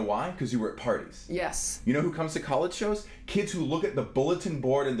like, you know why? Because you were at parties. Yes. You know who comes to college shows? Kids who look at the bulletin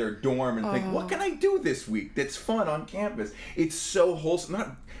board in their dorm and think, what can I do this week that's fun on campus? It's so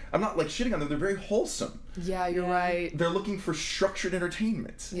wholesome. I'm not like shitting on them. They're very wholesome. Yeah, you're right. They're looking for structured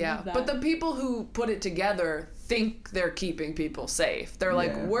entertainment. Yeah, that. but the people who put it together think they're keeping people safe. They're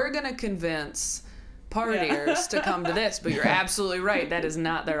like, Yeah. we're going to convince partiers to come to this, but you're absolutely right. That is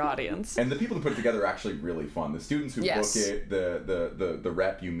not their audience. And the people who put it together are actually really fun. The students who Yes. book it, the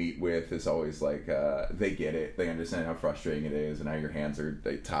rep you meet with is always like, they get it. They understand how frustrating it is and how your hands are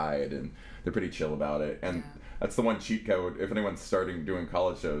tied, and they're pretty chill about it. And that's the one cheat code. If anyone's starting doing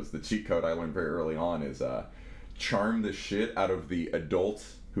college shows, the cheat code I learned very early on is charm the shit out of the adult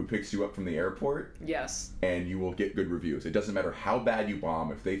who picks you up from the airport, Yes. and you will get good reviews. It doesn't matter how bad you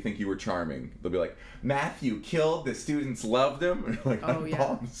bomb. If they think you were charming, they'll be like, Matthew killed, the students loved him. And you're like, I Oh, yeah.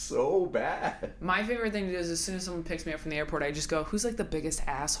 bombed so bad. My favorite thing to do is, as soon as someone picks me up from the airport, I just go, who's like the biggest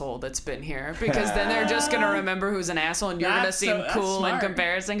asshole that's been here? Because then they're just going to remember who's an asshole, and you're going to That's seem that's cool in smart.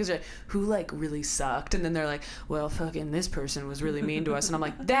 comparison. Because who like really sucked? And then they're like, well, fucking this person was really mean to us. And I'm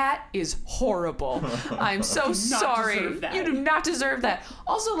like, that is horrible. I'm so sorry. deserve that. You do not deserve that.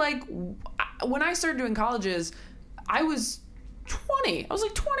 Also, like, when I started doing colleges, I was 20. I was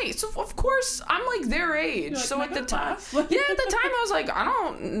like 20. So of course I'm like their age. Like, So "Can I at go the to time, class?" yeah, at the time I was like, I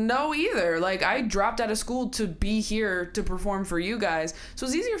don't know either. Like, I dropped out of school to be here to perform for you guys. So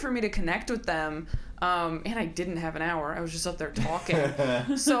it's easier for me to connect with them. And I didn't have an hour. I was just up there talking.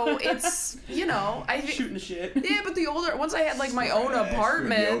 So it's, I think, Shooting the shit. yeah, but once I had like my own Doing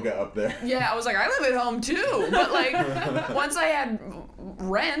apartment. yoga up there. Yeah, I was like, I live at home too. But like, once I had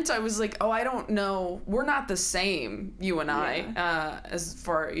rent, I was like, oh, I don't know. We're not the same, you and I, as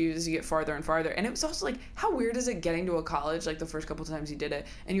far as you get farther and farther. And it was also like, how weird is it getting to a college, like the first couple times you did it,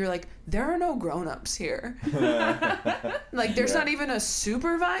 and you're like, there are no grown-ups here. Like, there's not even a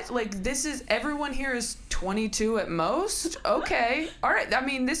supervisor. Like, everyone here is 22 at most. Okay. All right. I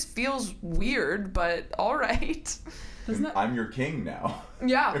mean, this feels weird, but all right. Doesn't that, I'm your king now.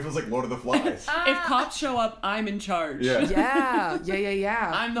 Yeah. It feels like Lord of the Flies. if cops show up, I'm in charge. Yeah.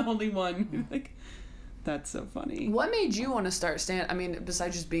 Yeah. I'm the only one. Like, that's so funny. What made you want to start stand? I mean,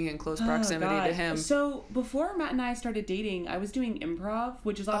 besides just being in close proximity God. to him. So before Matt and I started dating, I was doing improv,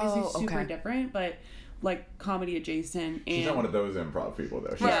 which is obviously super okay. different, but like comedy adjacent. And She's not one of those improv people,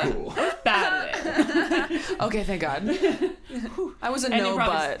 though. She's Yeah. cool. bad at it. Okay, thank God. I was a And no,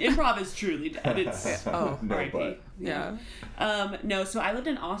 but improv is truly dead. It's Oh. No, R.I.P. but. yeah. No, so I lived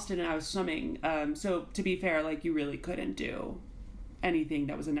in Austin and I was swimming. So to be fair, like, you really couldn't do anything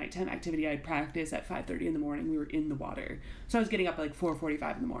that was a nighttime activity. I'd practice at 5:30 in the morning. We were in the water, so I was getting up at like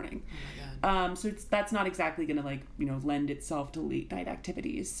 4:45 in the morning. Oh my God. So that's not exactly gonna like lend itself to late night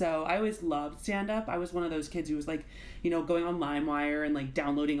activities. So I always loved stand up. I was one of those kids who was like going on LimeWire and like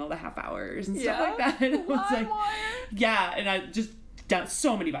downloading all the half hours and stuff like that. And it was like, yeah, and I just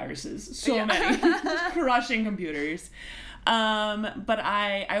so many viruses, so many, crushing computers. But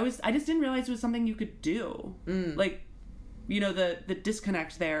I just didn't realize it was something you could do. Like, the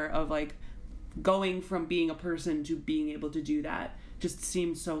disconnect there of like going from being a person to being able to do that just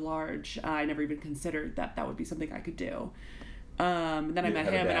seems so large. I never even considered that would be something I could do. And then I met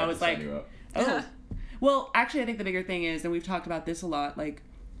him and I was like, oh, well, actually I think the bigger thing is, and we've talked about this a lot, like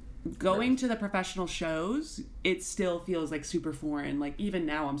going to the professional shows, it still feels like super foreign. Like, even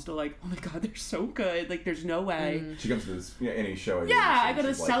now I'm still like, oh my God, they're so good. Like, there's no way. She comes to this any show. Yeah, I go to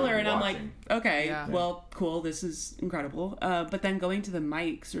the she's cellar like, and I'm like, watching. okay, Yeah. well, cool, this is incredible. But then going to the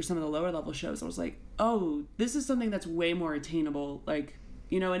mics or some of the lower level shows, I was like, oh, this is something that's way more attainable. Like,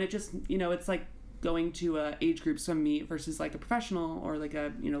 and it just, it's like going to a age group swim meet versus like a professional or like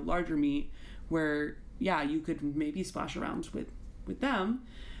a, larger meet where, yeah, you could maybe splash around with them.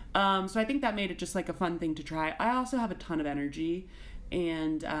 So I think that made it just like a fun thing to try. I also have a ton of energy,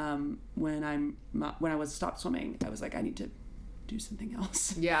 and when I was stopped swimming, I was like, I need to do something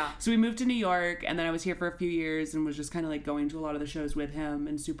else. Yeah. So we moved to New York, and then I was here for a few years and was just kind of like going to a lot of the shows with him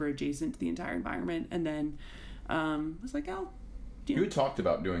and super adjacent to the entire environment. And then I was like, oh, You had talked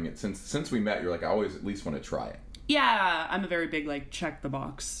about doing it since we met. You're like, I always at least want to try it. Yeah, I'm a very big, like, check the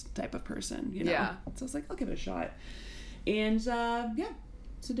box type of person, you know? Yeah. So I was like, I'll give it a shot. And, yeah,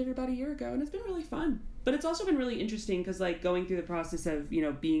 so did it about a year ago, and it's been really fun. But it's also been really interesting because, like, going through the process of, you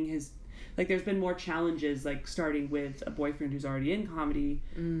know, being his, like, there's been more challenges, like, starting with a boyfriend who's already in comedy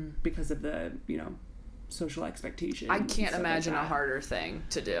because of the, you know, social expectation. I can't imagine a harder thing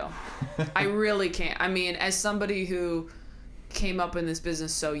to do. I really can't. I mean, as somebody who came up in this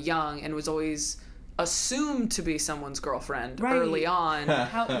business so young and was always assumed to be someone's girlfriend early on.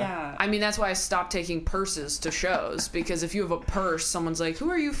 Yeah. I mean, that's why I stopped taking purses to shows, because if you have a purse, someone's like, who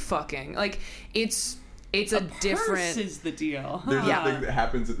are you fucking? Like, it's a different... Purse is the deal. There's a thing that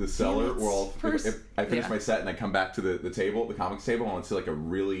happens at the cellar where if I finish Yeah. my set and I come back to the table, the comics table, and I see like a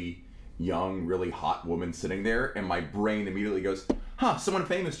really young, really hot woman sitting there, and my brain immediately goes, huh, someone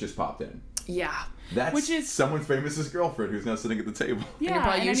famous just popped in. Yeah. That's Which is someone famous's girlfriend who's now sitting at the table. Yeah, And you're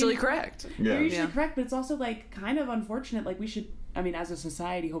probably and I usually mean, correct. Yeah. You're usually Yeah. correct, but it's also, like, kind of unfortunate. Like, we should, I mean, as a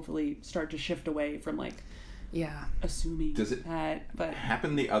society, hopefully start to shift away from, like, Yeah. assuming Does it that, but...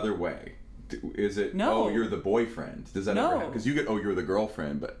 happen the other way? Is it, No. oh, you're the boyfriend? Does that No. ever happen? Because you get, oh, you're the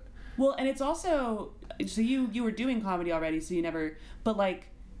girlfriend, but... Well, and it's also, so you were doing comedy already, so you never, but, like,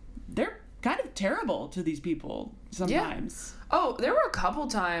 they're kind of terrible to these people sometimes. Oh, there were a couple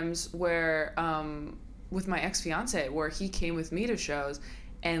times where, with my ex-fiance, where he came with me to shows,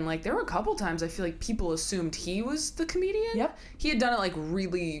 and, like, there were a couple times I feel like people assumed he was the comedian. Yep. He had done it, like,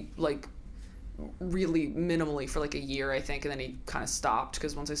 really minimally for, like, a year, I think, and then he kind of stopped,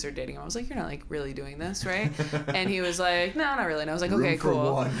 because once I started dating him, I was like, you're not, like, really doing this, right? And he was like, no, not really. And I was like, Room okay, for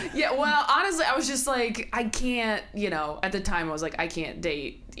cool. one. Yeah, well, honestly, I was just like, I can't, you know, at the time I was like, I can't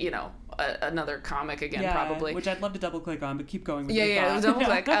date, you know, another comic again, probably. Which I'd love to double click on, but keep going with Yeah, your yeah, thought. double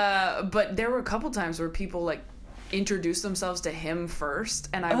click. But there were a couple times where people, like, introduced themselves to him first,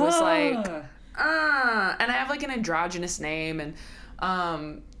 and I was like, and I have, like, an androgynous name, and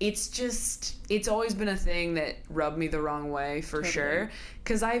it's always been a thing that rubbed me the wrong way, for sure,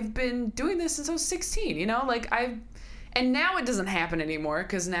 because I've been doing this since I was 16, you know, like, and now it doesn't happen anymore,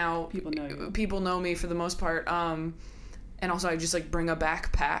 because now people know me for the most part. And also, I just, like, bring a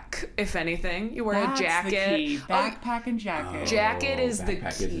backpack, if anything. You wear a jacket. The key. Backpack and jacket. Jacket is the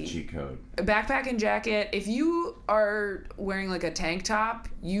backpack key. is a cheat code. Backpack and jacket. If you are wearing, like, a tank top,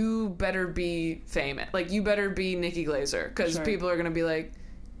 you better be famous. Like, you better be Nikki Glaser, because people are gonna be like,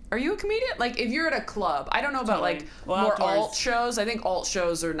 are you a comedian? Like, if you're at a club, I don't know about, like, more alt shows. I think alt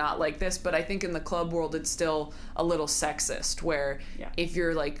shows are not like this, but I think in the club world, it's still a little sexist, where if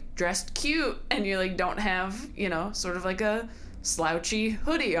you're, like, dressed cute and you, like, don't have, you know, sort of like a slouchy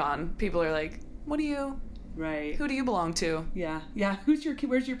hoodie on, people are like, what do you... Right. Who do you belong to? Yeah. Yeah. Where's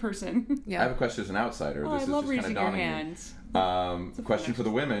your person? Yeah. I have a question as an outsider. Oh, This I is love just kind raising of your dawning hands. Question for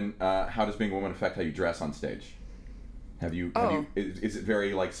the women. How does being a woman affect how you dress on stage? Have you is it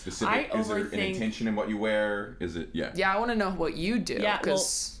very, like, specific? Is there an intention in what you wear? Is it, Yeah, I want to know what you do. Yeah,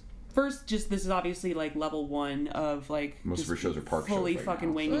 first, just this is obviously, like, level one of, like, most of her shows are park fully shows right fucking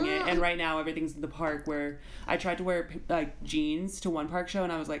now, winging it. And right now everything's in the park, where I tried to wear, like, jeans to one park show,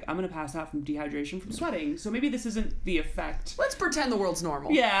 and I was like, I'm gonna pass out from dehydration from sweating. So maybe this isn't the effect. Let's pretend the world's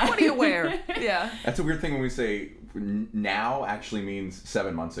normal. Yeah. What do you wear? Yeah. That's a weird thing when we say now actually means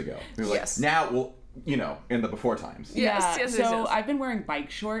 7 months ago. We're like, Yes. now, well, you know, in the before times. Yes. So I've been wearing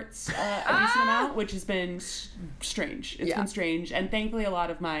bike shorts a decent amount, which has been strange. It's been strange, and thankfully a lot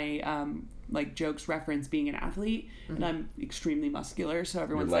of my like, jokes reference being an athlete, and I'm extremely muscular, so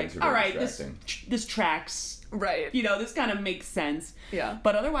everyone's like, all right, this tracks. Right. You know, this kind of makes sense. Yeah.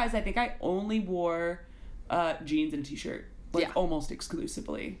 But otherwise, I think I only wore jeans and a t-shirt, like, almost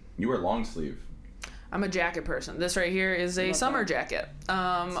exclusively. You wear long sleeve. I'm a jacket person. This right here is a summer jacket.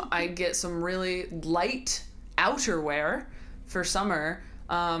 I get some really light outerwear for summer,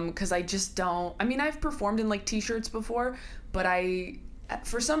 because I just don't... I mean, I've performed in, like, t-shirts before, but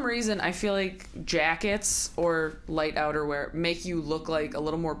for some reason, I feel like jackets or light outerwear make you look, like, a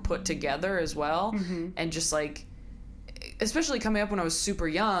little more put together as well. Mm-hmm. And just, like, especially coming up when I was super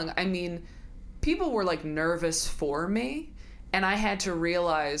young, I mean, people were, like, nervous for me, and I had to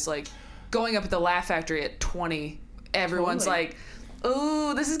realize, like, going up at the Laugh Factory at 20, everyone's like,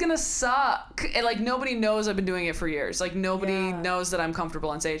 ooh, this is gonna suck. And, like, nobody knows I've been doing it for years. Like, nobody knows that I'm comfortable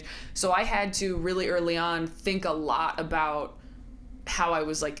on stage. So I had to really early on think a lot about how I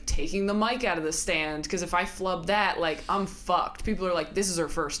was, like, taking the mic out of the stand, because if I flub that, like, I'm fucked. People are like, this is her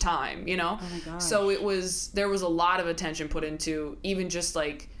first time, you know? Oh my gosh. So there was a lot of attention put into even just,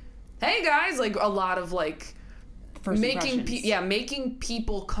 like, hey guys, like, a lot of, like, first making impressions. making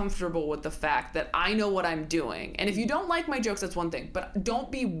people comfortable with the fact that I know what I'm doing. And if you don't like my jokes, that's one thing, but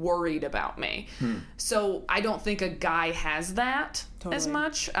don't be worried about me. So I don't think a guy has that as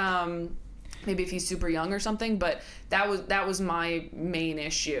much. Maybe if he's super young or something, but that was my main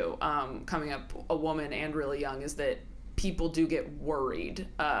issue coming up a woman and really young, is that people do get worried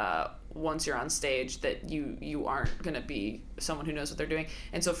once you're on stage that you aren't going to be someone who knows what they're doing.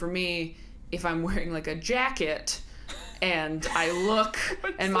 And so for me, if I'm wearing like a jacket and I look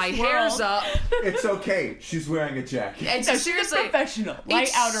and my hair's up, It's okay. She's wearing a jacket. and so seriously, Professional. Light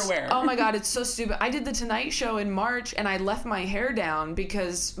it's- outerwear. Oh my god, it's so stupid. I did the Tonight Show in March and I left my hair down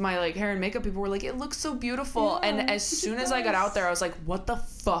because my like hair and makeup people were like, it looks so beautiful. Yeah, and as soon as I got out there, I was like, what the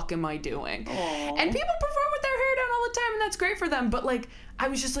fuck am I doing? Aw. And people perform with their hair down all the time and that's great for them. But like, I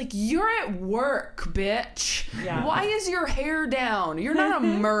was just like, you're at work, bitch. Yeah. Why is your hair down? You're not a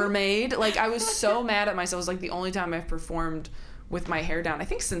mermaid. Like, I was so mad at myself. It was like the only time I've performed with my hair down, I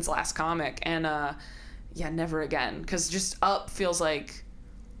think since Last Comic. And yeah, never again. Because just Up feels like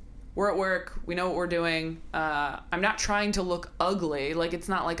we're at work. We know what we're doing. I'm not trying to look ugly. Like, it's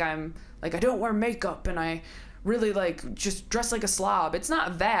not like I'm like, I don't wear makeup and I really like just dress like a slob. It's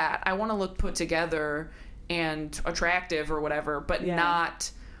not that. I want to look put together and attractive or whatever, but not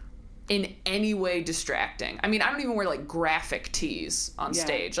in any way distracting. I mean, I don't even wear like graphic tees on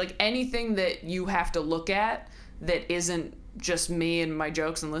stage. Like anything that you have to look at that isn't just me and my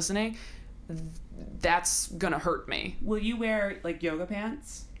jokes and listening, that's gonna hurt me. Will you wear like yoga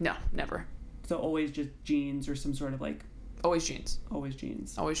pants? No, never. So always just jeans or some sort of like Always jeans. always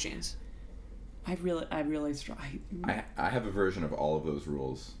jeans. Always jeans. I really I have a version of all of those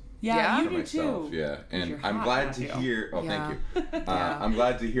rules. Yeah, Yeah? you For do myself, too. yeah, and you're I'm hot, glad to Matthew. hear. Oh, Yeah. thank you. Yeah. I'm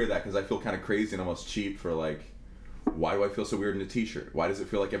glad to hear that because I feel kind of crazy and almost cheap for like, why do I feel so weird in a t-shirt? Why does it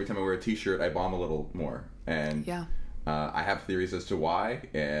feel like every time I wear a t-shirt I bomb a little more? And Yeah. I have theories as to why.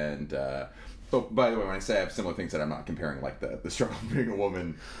 And oh, by the way, when I say I have similar things, that I'm not comparing like the struggle of being a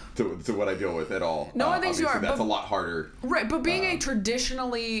woman to what I deal with at all. No, I think you obviously are, That's but- a lot harder. Right, but being a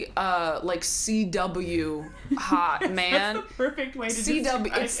traditionally like CW hot man, That's the perfect way to CW,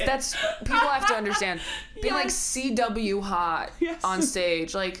 describe it's it. that's people have to understand. Being like Yes. CW hot Yes. on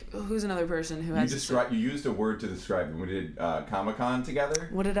stage, like who's another person who has? You used a word to describe it when we did Comic-Con together.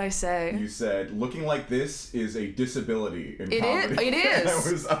 What did I say? You said looking like this is a disability in It is- comedy. it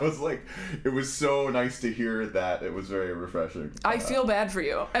is. I was like, it was so nice to hear that. It was very refreshing. I feel bad for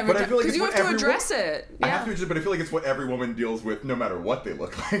you but I feel like because it's you what have to every address it. I Yeah. have to, but I feel like it's what every woman deals with, no matter what they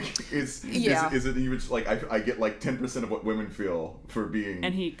look like. Is it even like I get like 10% of what women feel for being.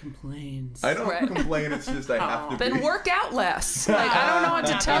 And he complains. I don't Right. complain. It's just I have to. Then be. work out less. Like I don't know what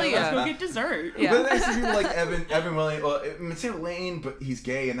to tell you. Let's go get dessert. Yeah. But then I see people like Evan Williams. Well, Mateo Lane, but he's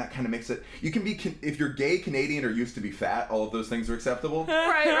gay, and that kind of makes it. You can be if you're gay, Canadian, or used to be fat. All of those things are acceptable.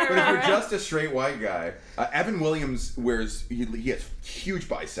 Right. But if you're just a straight white guy, Evan Williams wears he has huge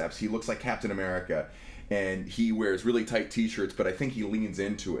biceps. He looks like Captain America, and he wears really tight T-shirts. But I think he leans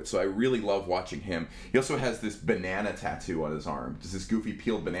into it, so I really love watching him. He also has this banana tattoo on his arm, just this goofy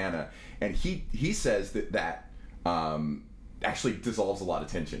peeled banana, and he says that actually dissolves a lot of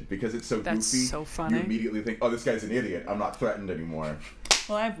tension because it's so That's goofy. so funny. You immediately think, oh, this guy's an idiot. I'm not threatened anymore.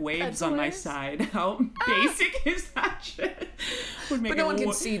 Well, I have waves That's on my hilarious. side. How basic is that shit? Would make But no it one can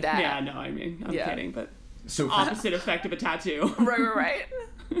wo- see that. Yeah, no, I mean, I'm Yeah. kidding, but So for, opposite effect of a tattoo. Right.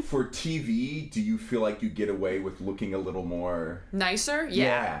 for TV, do you feel like you get away with looking a little more? Nicer?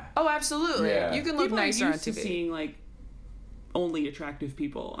 Yeah. Oh, absolutely. Yeah. You can look People nicer are on used to TV. seeing like only attractive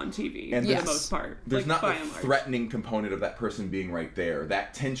people on TV And for Yes. the most part. There's like, not by the and large. threatening component of that person being right there.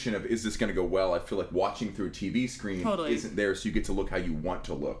 That tension of is this going to go well? I feel like watching through a TV screen Totally. isn't there, so you get to look how you want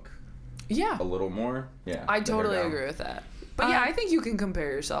to look Yeah. a little more. Yeah, I the hair totally down. agree with that. But yeah, I think you can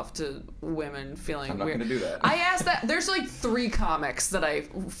compare yourself to women feeling I'm not weird. going to do that. I asked that. There's like 3 comics that I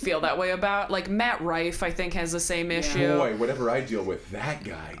feel that way about. Like Matt Rife, I think, has the same issue. Boy, whatever I deal with, that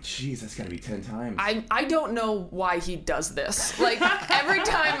guy, jeez, that's got to be 10 times. I don't know why he does this. Like every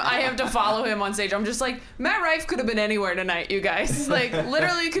time I have to follow him on stage, I'm just like, Matt Rife could have been anywhere tonight, you guys. Like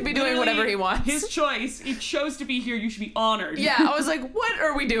literally could be doing whatever he wants. His choice. He chose to be here. You should be honored. Yeah, I was like, what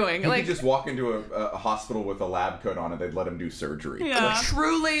are we doing? He Like could just walk into a hospital with a lab coat on and they'd let him do surgery. Yeah.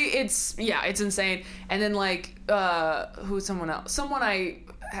 truly, it's insane. And then like who's someone else? Someone I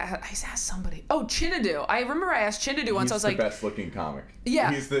I asked somebody. Oh, Chinadu. I remember I asked Chinadu once. I was like, the best looking comic.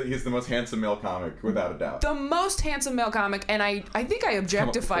 Yeah. He's the most handsome male comic, without a doubt. The most handsome male comic, and I think I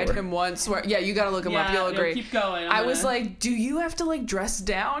objectified him once. Where you got to look him up. You'll agree. Keep going. I was like, do you have to like dress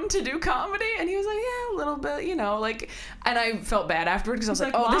down to do comedy? And he was like, yeah, a little bit, like. And I felt bad afterward because I was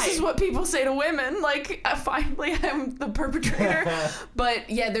like, oh, why? this is what people say to women. Like, finally, I'm the perpetrator. But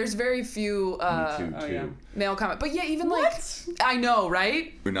yeah, there's very few male comic. But yeah, even like, I know,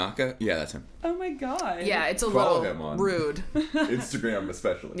 right? Unaka? Yeah, that's him. Oh my god. Yeah, it's a Follow little him on Rude. Instagram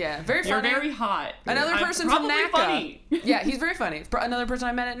especially. Yeah, very You're funny. very hot. Another person from Probably NACA. funny. Yeah, he's very funny. Another person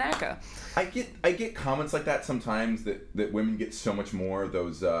I met at NACA. I get comments like that sometimes that women get so much more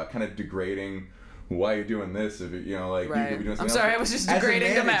those kind of degrading. Why are you doing this? If you know, like Right. you could be doing I'm something sorry, else. I was just As a degrading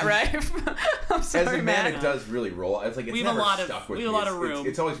man, to Matt it Rife. I'm sorry, As a man, Matt. it does really roll. It's like it's We have never a lot of- stuck with we me. have a lot of room.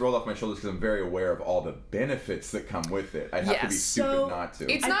 It's always rolled off my shoulders because I'm very aware of all the benefits that come with it. I have to be Yes. stupid So, not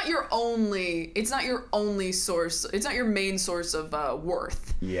to. It's not your only source. It's not your main source of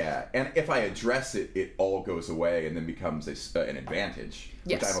worth. Yeah, and if I address it, it all goes away and then becomes an advantage.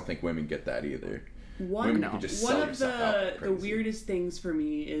 Yes. Which I don't think women get that either. One Women can just sell of yourself out like the crazy. weirdest things for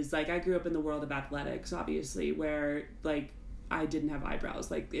me is like I grew up in the world of athletics, obviously, where like I didn't have eyebrows,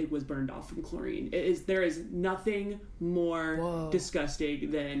 like it was burned off from chlorine. there is nothing more Whoa.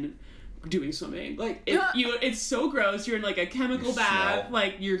 disgusting than doing swimming. Like it's so gross. You're in like a chemical You bath, smell.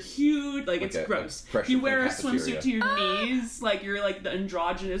 like you're huge, like it's a gross. pressure You wear a from cafeteria. swimsuit to your knees, like you're like the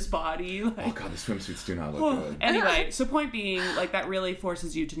androgynous body. Like, Oh god, the swimsuits do not look good. Anyway, so point being, like that really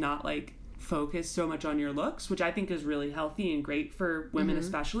forces you to not like focus so much on your looks, which I think is really healthy and great for women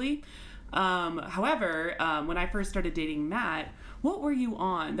especially. However, when I first started dating Matt, what were you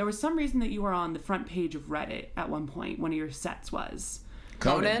on? There was some reason that you were on the front page of Reddit at one point. One of your sets was.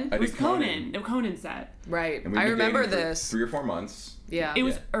 Conan? I It was did Conan. No, Conan set. Right. And we've I been remember dating for this. 3 or 4 months. Yeah. It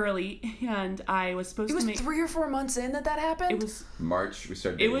was early, and I was supposed It was to make... 3 or 4 months in that happened? It was... March, we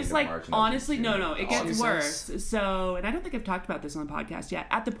started It dating was in like, March. honestly, no, it gets Jesus. worse. So, and I don't think I've talked about this on the podcast yet.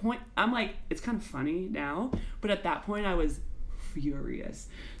 At the point, I'm like, it's kind of funny now, but at that point I was furious.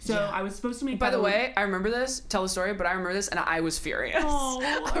 So I was supposed to make... By the way, I remember this. Tell the story, but I remember this, and I was furious. Oh,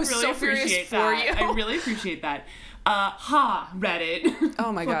 I was really so furious appreciate for that. you. I really appreciate that. Reddit.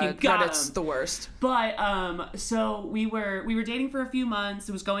 Oh my Fucking god, got Reddit's 'em. the worst. But so we were dating for a few months.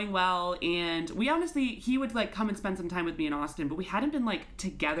 It was going well, and we honestly, he would like come and spend some time with me in Austin, but we hadn't been like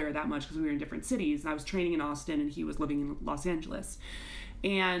together that much because we were in different cities. And I was training in Austin, and he was living in Los Angeles.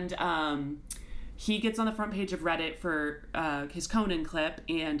 And he gets on the front page of Reddit for his Conan clip,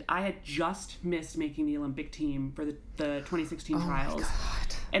 and I had just missed making the Olympic team for the 2016 trials. God.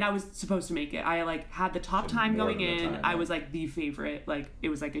 And I was supposed to make it. I like had the top time more going than the in. time, I yeah. was like the favorite. Like it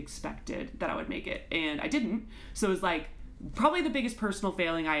was like expected that I would make it, and I didn't. So it was like probably the biggest personal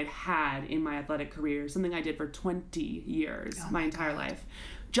failing I had had in my athletic career. Something I did for 20 years, my entire life.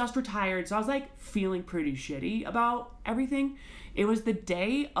 Just retired, so I was like feeling pretty shitty about everything. It was the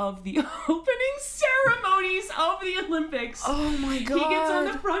day of the opening ceremonies of the Olympics. Oh my god. He gets on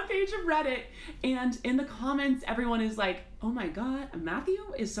the front page of Reddit, and in the comments, everyone is like, "Oh my god, Matthew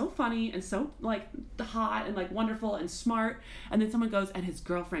is so funny and so like hot and like wonderful and smart." And then someone goes, "And his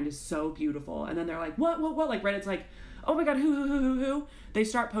girlfriend is so beautiful." And then they're like, "What? Like Reddit's like, "Oh my god, who?" They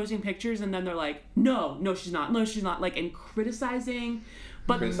start posting pictures, and then they're like, "No, she's not. No, she's not." Like, and criticizing.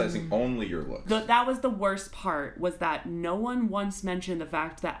 But Criticizing only your looks. that was the worst part, was that no one once mentioned the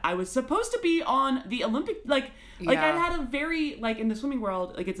fact that I was supposed to be on the Olympic, like I had a very, like in the swimming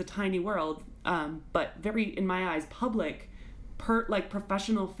world, like it's a tiny world, but very, in my eyes, public,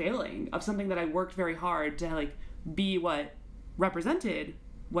 professional failing of something that I worked very hard to like be what represented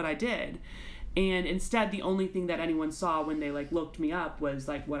what I did. And instead, the only thing that anyone saw when they like looked me up was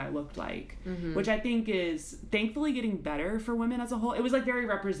like what I looked like, which I think is thankfully getting better for women as a whole. It was like very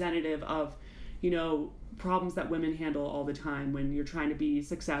representative of, problems that women handle all the time when you're trying to be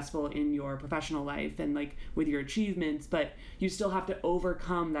successful in your professional life and like with your achievements, but you still have to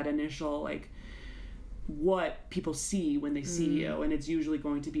overcome that initial like what people see when they see you, and it's usually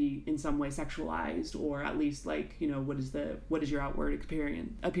going to be in some way sexualized, or at least like what is your outward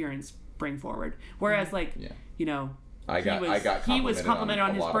appearance bring forward, whereas like he was complimented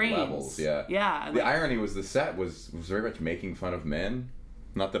on his brains. Levels, yeah. The irony was the set was very much making fun of men.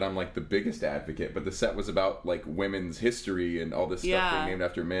 Not that I'm like the biggest advocate, but the set was about like women's history and all this stuff being named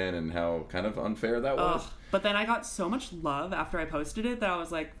after men and how kind of unfair that was. But then I got so much love after I posted it that I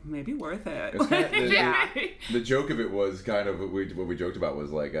was like, maybe worth it. It's kind of, the joke of it was kind of what we joked about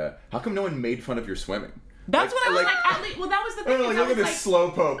was like, how come no one made fun of your swimming? That's what I was like. At least, well, that was the thing. Look at this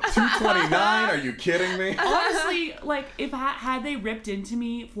slowpoke. 229. Are you kidding me? Honestly, like if had they ripped into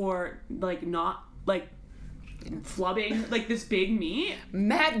me for like not like flubbing like this big meat,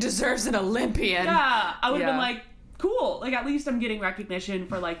 Matt deserves an Olympian. Yeah, I would have been like, cool. Like at least I'm getting recognition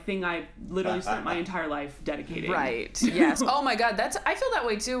for like thing I literally spent my entire life dedicating. Right. Yes. Oh my God. I feel that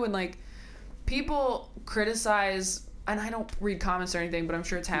way too when like people criticize, and I don't read comments or anything, but I'm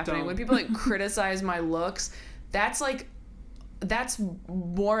sure it's happening. When people like criticize my looks, that's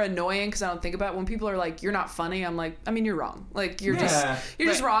more annoying because I don't think about it. When people are like, you're not funny, I'm like, I mean, you're wrong. Like you're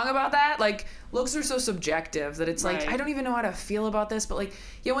just wrong about that. Like looks are so subjective that it's like, I don't even know how to feel about this. But like,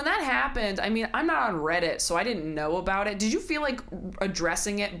 yeah, when that happened, I mean, I'm not on Reddit, so I didn't know about it. Did you feel like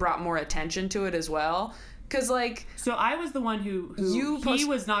addressing it brought more attention to it as well? Because like, so I was the one who he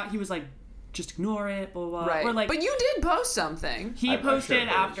was like, just ignore it, blah, blah, blah. Right. Or like, but you did post something. He posted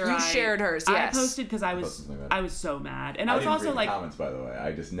after you shared hers, yes. I posted because I was so mad. And I was also read like... comments, by the way.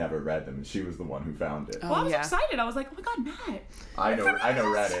 I just never read them, and she was the one who found it. Well, I was excited. I was like, oh my God, Matt. I know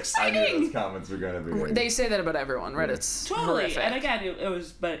Reddit. I knew those comments were going to be... They say that about everyone. Reddit's totally horrific. And again,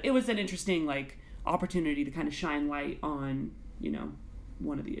 it was an interesting, like, opportunity to kind of shine light on, you know,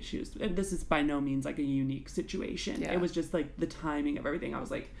 one of the issues. And this is by no means, like, a unique situation. Yeah. It was just, like, the timing of everything. I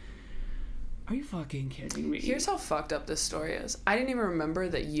was like... Are you fucking kidding me? Here's how fucked up this story is. I didn't even remember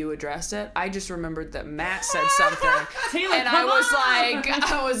that you addressed it. I just remembered that Matt said something. Taylor, and I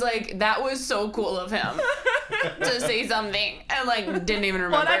was like, that was so cool of him to say something. And like, didn't even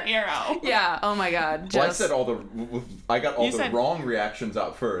remember. What an arrow. Yeah. Oh my God. Well, I got all the wrong reactions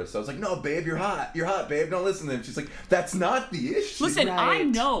out first. I was like, no, babe, you're hot. You're hot, babe. Don't listen to him. She's like, that's not the issue. Listen, I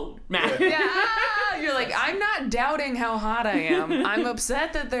know, Matt. Yeah. You're like, I'm not doubting how hot I am. I'm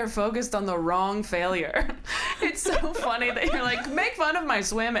upset that they're focused on the wrong failure. It's so funny that you're like, make fun of my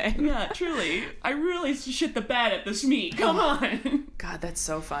swimming. Yeah, truly. I really shit the bed at this meet. Come on. God, that's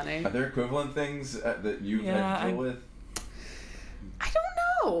so funny. Are there equivalent things that you've had to deal with? I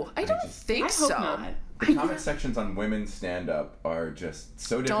don't know. I don't think so. Not. The comment sections on women's stand-up are just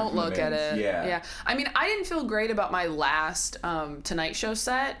so different. Don't look at it. Yeah. I mean, I didn't feel great about my last Tonight Show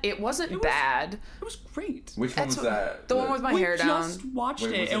set. It wasn't bad. It was great. Which one was that? The one with my hair down. We just watched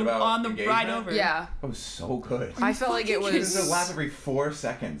Wait, it on the ride over. Yeah. It was so good. I felt like it was... It was a laugh every 4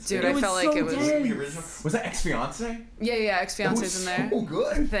 seconds. Dude, I felt like it was... The original. Was that Ex-Fiance? Yeah, Ex-Fiance's in there. So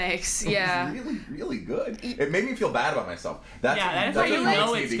good. Thanks. Yeah. It was really, really good. It made me feel bad about myself. That's how you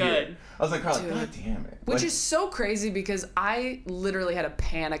know it's good. I was like, God damn it. Which is so crazy because I literally had a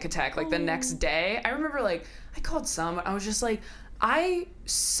panic attack like the next day. I remember like I called someone. I was just like, I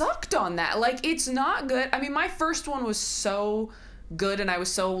sucked on that. Like it's not good. I mean, my first one was so good and I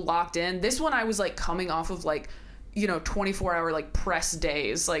was so locked in. This one I was like coming off of like, you know, 24-hour like press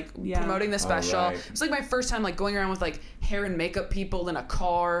days, like promoting the special. Right. It was like my first time like going around with like hair and makeup people in a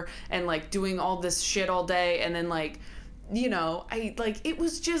car and like doing all this shit all day. And then like, you know,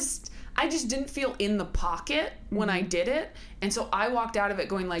 I just didn't feel in the pocket when I did it. And so I walked out of it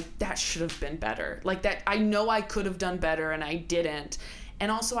going like, that should have been better. Like that, I know I could have done better and I didn't.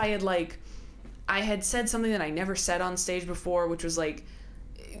 And also I had said something that I never said on stage before, which was like,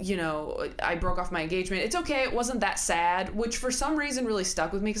 you know, I broke off my engagement. It's okay. It wasn't that sad, which for some reason really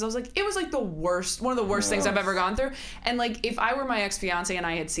stuck with me because I was like, it was like one of the worst things I've ever gone through. And like, if I were my ex-fiance and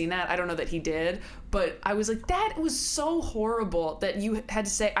I had seen that, I don't know that he did, but I was like, that was so horrible that you had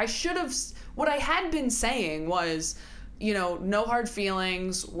to say, what I had been saying was, you know, no hard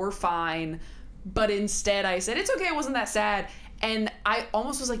feelings, we're fine. But instead I said, it's okay. It wasn't that sad. And I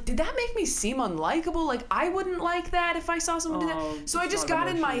almost was like, did that make me seem unlikable? Like, I wouldn't like that if I saw someone do that. So I just got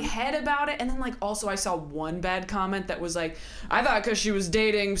in my head about it. And then, like, also I saw one bad comment that was like, I thought because she was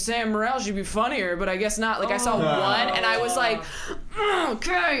dating Sam Morril, she'd be funnier, but I guess not. Like, I saw one, and I was like,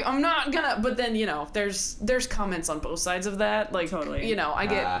 okay, I'm not gonna. But then, you know, there's comments on both sides of that. Like, totally. You know, I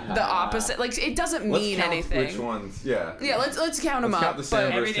get the opposite. Like, it doesn't mean anything. Which ones? Yeah. Yeah, let's count them up. Count the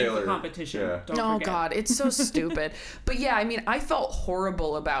Sam versus Taylor. A competition. Yeah. Oh, God, it's so stupid. But yeah, I mean, I felt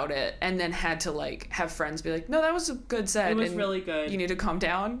horrible about it and then had to like have friends be like, no, that was a good set. It was and really good. You need to calm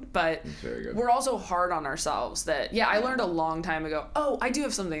down. But we're also hard on ourselves that, I learned a long time ago. Oh, I do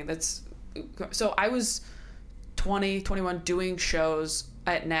have something that's, so I was 20, 21 doing shows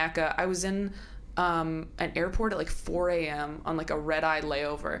at NACA. I was in an airport at like 4 a.m. on like a red-eye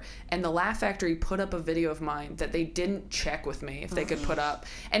layover, and the Laugh Factory put up a video of mine that they didn't check with me if they could put up,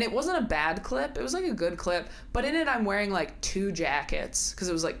 and it wasn't a bad clip, it was like a good clip, but in it I'm wearing like 2 jackets because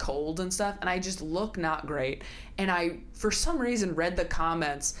it was like cold and stuff, and I just look not great. And I for some reason read the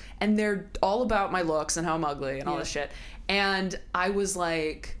comments, and they're all about my looks and how I'm ugly and all this shit, and I was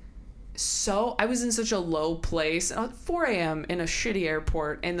like, I was in such a low place at 4 a.m. in a shitty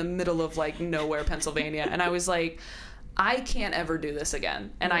airport in the middle of like nowhere, Pennsylvania. And I was like, I can't ever do this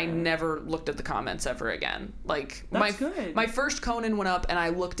again. And I never looked at the comments ever again. Like my first Conan went up and I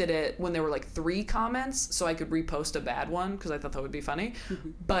looked at it when there were like 3 comments so I could repost a bad one because I thought that would be funny.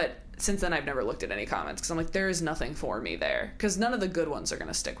 But since then I've never looked at any comments because I'm like, there is nothing for me there. Because none of the good ones are going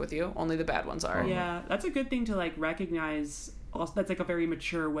to stick with you. Only the bad ones are. Yeah, that's a good thing to like recognize. Also, that's like a very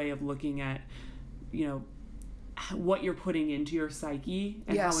mature way of looking at, you know, what you're putting into your psyche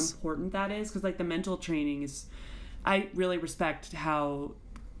and how important that is. Because like the mental training is, I really respect how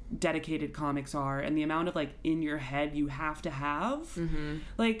dedicated comics are and the amount of like in your head you have to have.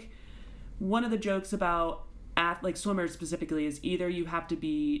 Like one of the jokes about like swimmers specifically is either you have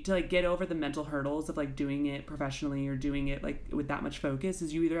to like get over the mental hurdles of like doing it professionally or doing it like with that much focus,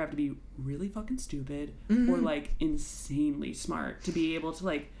 is you either have to be really fucking stupid or like insanely smart to be able to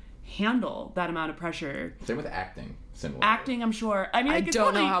like handle that amount of pressure. Same with acting. Similar. Acting, I'm sure. I mean, I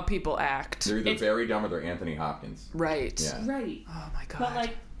don't know how people act. They're either very dumb or they're Anthony Hopkins. Right. Yeah. Right. Oh my god. But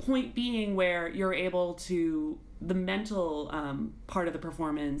like point being where you're able to, the mental part of the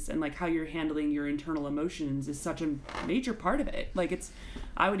performance and like how you're handling your internal emotions is such a major part of it. Like it's,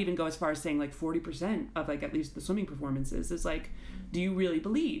 I would even go as far as saying like 40% of like at least the swimming performances is like, do you really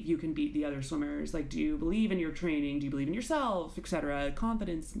believe you can beat the other swimmers? Like, do you believe in your training? Do you believe in yourself, etc.?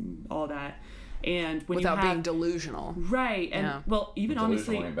 Confidence and all that. And when without you have, being delusional, right? And well, even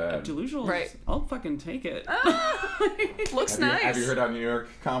honestly, delusional, right? I'll fucking take it. Looks nice. Have you heard on New York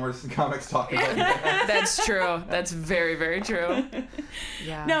Comics talking about that? That's true. That's very, very true.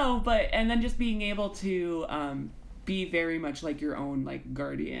 Yeah. No, but and then just being able to be very much like your own like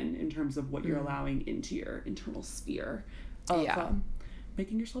guardian in terms of what you're allowing into your internal sphere of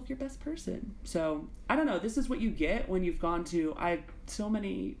making yourself your best person. So I don't know. This is what you get when you've gone to. I have so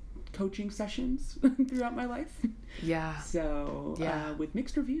many coaching sessions throughout my life. Yeah. So with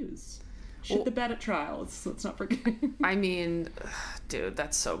mixed reviews. Shit the bed at trials. Let's not forget. I mean, dude,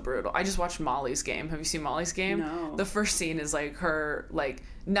 that's so brutal. I just watched Molly's Game. Have you seen Molly's Game? No. The first scene is like her like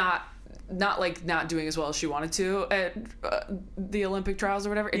not doing as well as she wanted to at the Olympic trials or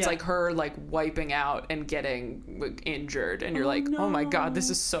whatever. It's like her like wiping out and getting like, injured, and you're like, oh my god, this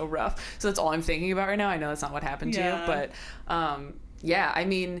is so rough. So that's all I'm thinking about right now. I know that's not what happened to you, but I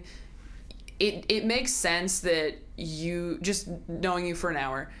mean, it makes sense that you, just knowing you for an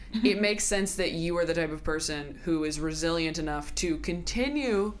hour, it makes sense that you are the type of person who is resilient enough to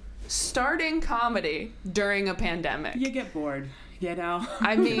continue starting comedy during a pandemic. You get bored, you know?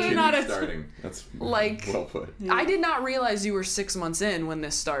 I mean, starting. That's like, well put. I did not realize you were 6 months in when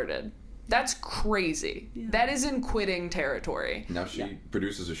this started. That's crazy. Yeah. That is in quitting territory. Now she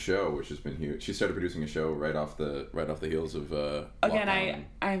produces a show, which has been huge. She started producing a show right off the heels of again.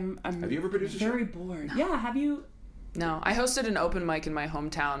 I'm have you ever produced a show? Very bored. Yeah, have you? No, I hosted an open mic in my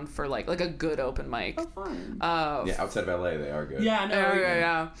hometown for like a good open mic. Oh, fun. Yeah, outside of LA, they are good. Yeah, no,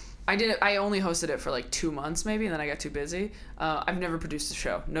 yeah. I did it. I only hosted it for like 2 months maybe, and then I got too busy. I've never produced a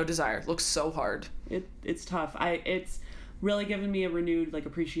show. No desire. It looks so hard. It's tough. It's really given me a renewed like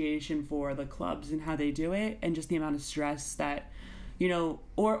appreciation for the clubs and how they do it, and just the amount of stress that, you know,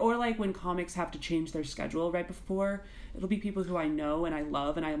 or like when comics have to change their schedule right before, it'll be people who I know and I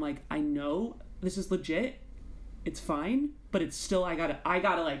love, and I'm like, I know this is legit, it's fine, but it's still I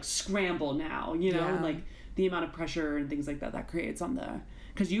gotta like scramble now, you know, and like the amount of pressure and things like that creates on the,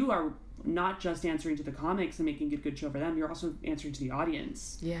 because you are not just answering to the comics and making a good show for them, you're also answering to the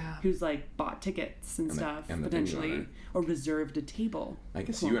audience. Yeah. Who's like bought tickets and stuff, potentially, or reserved a table. I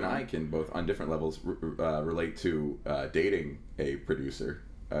guess you and I can both, on different levels, relate to dating a producer,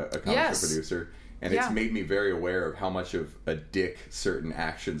 a comic show producer. And it's made me very aware of how much of a dick certain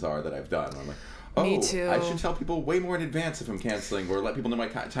actions are that I've done. I'm like, oh, me too. I should tell people way more in advance if I'm canceling, or let people know my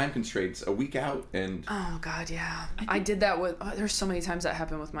time constraints a week out. And oh god, yeah, I did that with. There's so many times that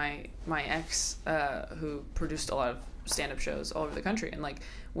happened with my ex, who produced a lot of stand-up shows all over the country, and like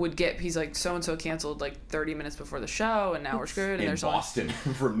he's like, so and so canceled like 30 minutes before the show, and now we're screwed. And in there's Boston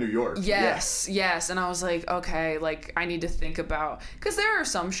from New York. Yes, and I was like, okay, like I need to think about, because there are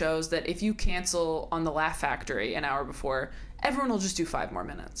some shows that if you cancel on the Laugh Factory an hour before, everyone will just do 5 more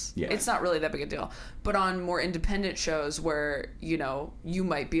minutes. Yeah. It's not really that big a deal. But on more independent shows where, you know, you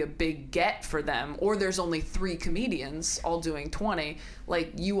might be a big get for them, or there's only 3 comedians all doing 20,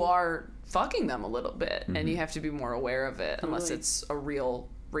 like you are fucking them a little bit, and you have to be more aware of it, unless it's a real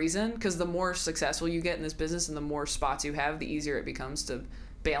reason. Because the more successful you get in this business and the more spots you have, the easier it becomes to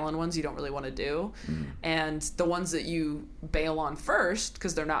bail on ones you don't really want to do. And the ones that you bail on first,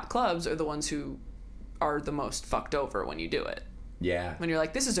 because they're not clubs, are the ones who are the most fucked over when you do it. Yeah. When you're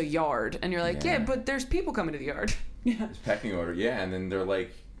like, this is a yard, and you're like, yeah, but there's people coming to the yard. Yeah. It's pecking order. Yeah, and then they're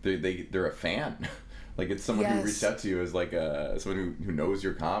like, they're a fan. Like it's someone who reached out to you as like someone who knows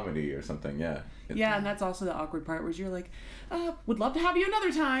your comedy or something. Yeah. Yeah, and that's also the awkward part where you're like, would love to have you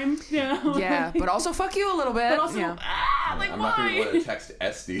another time. Yeah. Yeah, but also fuck you a little bit. But also, yeah. like I'm why? not going to let her text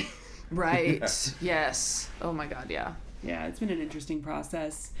Esty. Right. Yes. Oh my God. Yeah. Yeah, it's been an interesting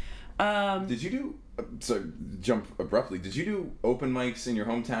process. Did you do, so jump abruptly, did you do open mics in your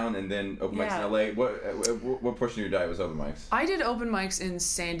hometown and then open mics in LA? What portion of your diet was open mics? I did open mics in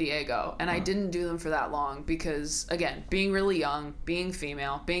San Diego, and I didn't do them for that long because, again, being really young, being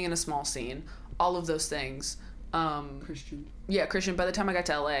female, being in a small scene, all of those things. Christian. Yeah, Christian. By the time I got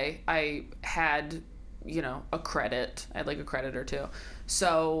to LA, I had, a credit. I had like a credit or two.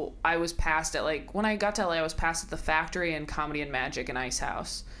 So I was passed at when I got to LA, I was passed at the Factory and Comedy and Magic and Ice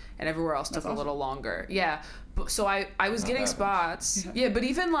House. And everywhere else took a little longer. Yeah. But, so I was getting spots. Yeah, but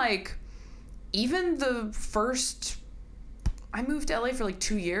even the first, I moved to LA for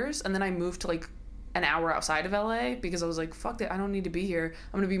 2 years, and then I moved to an hour outside of LA because I was like, fuck that, I don't need to be here.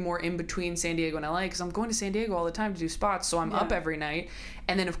 I'm going to be more in between San Diego and LA because I'm going to San Diego all the time to do spots, so I'm up every night.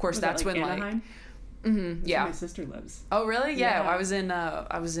 And then of course that's when Anaheim? Mm-hmm, yeah. Where my sister lives. Oh really? Yeah. I was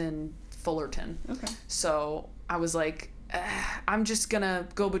in Fullerton. Okay. So I was like, I'm just gonna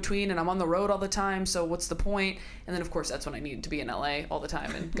go between, and I'm on the road all the time, so what's the point? And then of course that's when I needed to be in LA all the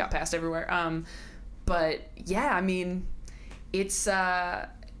time and got passed everywhere. But yeah, I mean, it's I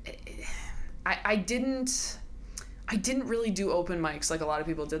didn't really do open mics like a lot of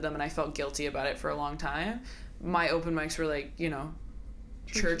people did them, and I felt guilty about it for a long time. My open mics were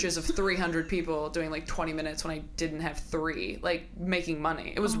churches of 300 people doing 20 minutes when I didn't have 3, making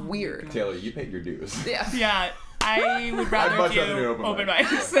money. It was weird. Taylor, you paid your dues. Yeah. Yeah. I would rather do open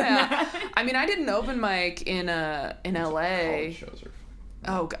mics. Yeah. I mean, I did an open mic in LA. College shows are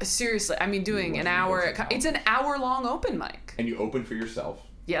Oh, God, seriously. I mean, doing an hour. It's an hour-long open mic. And you open for yourself.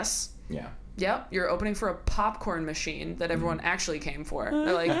 Yes. Yeah. Yep, you're opening for a popcorn machine that everyone actually came for.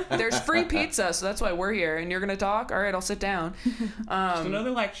 They're like, there's free pizza, so that's why we're here. And you're gonna talk? All right, I'll sit down. Just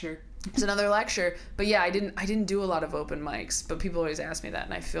another lecture. It's another lecture. But yeah, I didn't do a lot of open mics, but people always ask me that,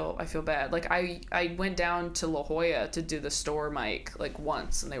 and I feel bad. I went down to La Jolla to do the store mic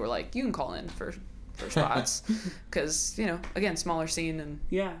once, and they were like, you can call in for spots because again, smaller scene and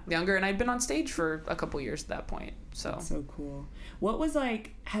younger, and I'd been on stage for a couple years at that point. So that's so cool. What was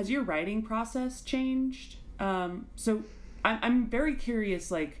has your writing process changed? So I'm very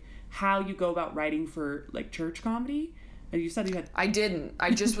curious how you go about writing for church comedy. You said you had... I didn't.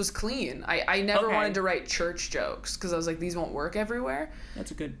 I just was clean. I never wanted to write church jokes because I was like, these won't work everywhere.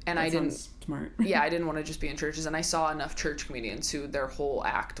 That's a good... And that I didn't... smart. Yeah, I didn't want to just be in churches, and I saw enough church comedians who their whole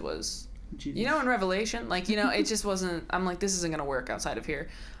act was... Jesus. In Revelation, it just wasn't... I'm like, this isn't going to work outside of here.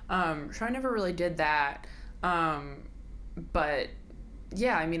 So I never really did that. But...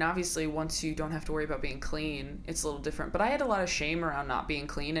 Yeah, I mean, obviously, once you don't have to worry about being clean, it's a little different. But I had a lot of shame around not being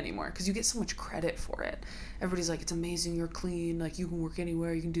clean anymore because you get so much credit for it. Everybody's like, it's amazing you're clean. You can work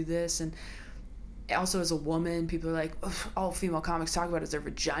anywhere. You can do this. And also, as a woman, people are like, all female comics talk about is their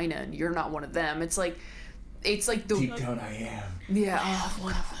vagina, and you're not one of them. It's like the... Deep down, I am. Yeah.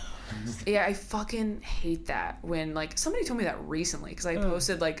 One of them. Yeah, I fucking hate that when, somebody told me that recently because I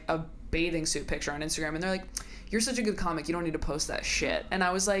posted, a bathing suit picture on Instagram, and they're like... You're such a good comic, you don't need to post that shit. And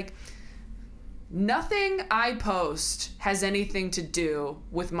I was like, nothing I post has anything to do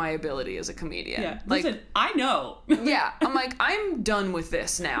with my ability as a comedian. Yeah, listen, I know. Yeah, I'm like, I'm done with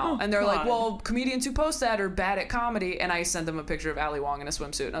this now. And they're like, well, comedians who post that are bad at comedy. And I sent them a picture of Ali Wong in a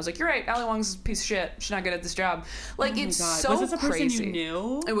swimsuit. And I was like, you're right, Ali Wong's a piece of shit. She's not good at this job. It's so crazy. Was this a person you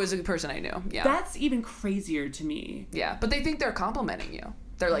knew? It was a person I knew, yeah. That's even crazier to me. Yeah, but they think they're complimenting you.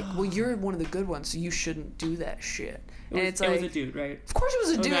 They're like, well, you're one of the good ones, so you shouldn't do that shit. It was a dude, right? Of course it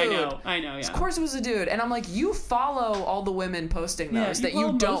was a dude. I know, yeah. Of course it was a dude. And I'm like, you follow all the women posting those that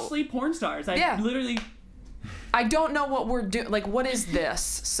you don't... mostly porn stars. I literally... I don't know what we're doing. What is this?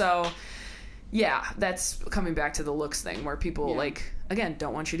 So, yeah, that's coming back to the looks thing where people, again,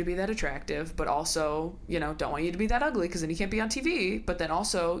 don't want you to be that attractive, but also, don't want you to be that ugly because then you can't be on TV. But then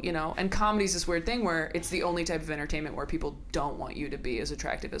also, and comedy's this weird thing where it's the only type of entertainment where people don't want you to be as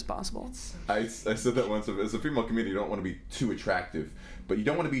attractive as possible. I said that once. As a female comedian, you don't want to be too attractive, but you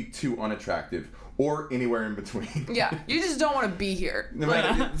don't want to be too unattractive or anywhere in between. Yeah, you just don't want to be here. No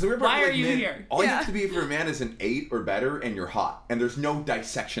matter, so why are you here? All you have to be if you're a man is an 8 or better, and you're hot. And there's no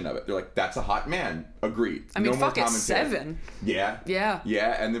dissection of it. They're like, that's a hot man. Agreed. I mean, fuck it, 7. Yeah. Yeah. Yeah.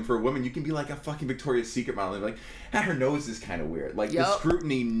 Yeah, and then for a woman, you can be like a fucking Victoria's Secret model and be like, her nose is kind of weird. Like, the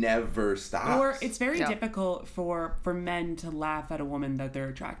scrutiny never stops. Or it's very difficult for men to laugh at a woman that they're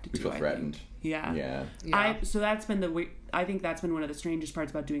attracted to. You feel threatened. Yeah. Yeah. So that's been I think that's been one of the strangest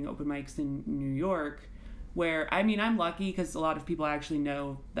parts about doing open mics in New York, where, I mean, I'm lucky because a lot of people actually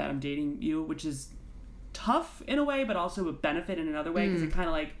know that I'm dating you, which is tough in a way, but also a benefit in another way, because it kind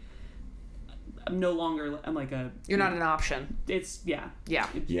of like, I'm like a... You're not an option. It's, Yeah. Yeah.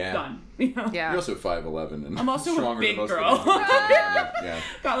 Done. You know? Yeah. You're also 5'11", and I'm also stronger a big than most girl. of them. Yeah.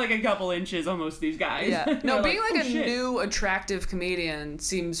 Got like a couple inches on most of these guys. Yeah. No, being like a shit. new attractive comedian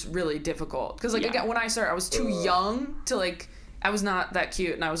seems really difficult. Because like again, when I started, I was too young to like. I was not that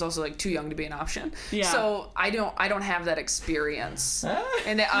cute, and I was also like too young to be an option. Yeah. So I don't have that experience.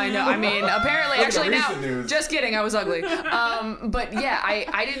 And I know. I mean, apparently, actually now, just kidding. I was ugly. But yeah,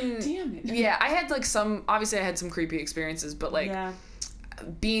 I didn't. Damn it. Yeah, I had like some. Obviously, I had some creepy experiences, but like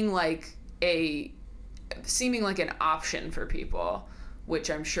being like seeming like an option for people, which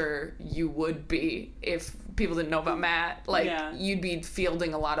I'm sure you would be if people didn't know about Matt. Like you'd be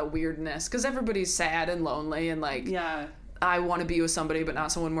fielding a lot of weirdness because everybody's sad and lonely and like. Yeah. I want to be with somebody, but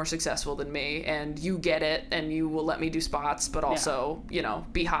not someone more successful than me, and you get it, and you will let me do spots, but also, you know,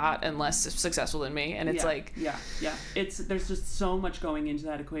 be hot and less successful than me, and it's like... Yeah. There's just so much going into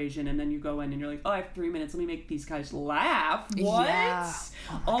that equation, and then you go in and you're like, oh, I have 3 minutes, let me make these guys laugh. What? Yeah.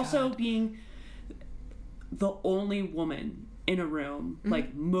 Oh also, being the only woman in a room,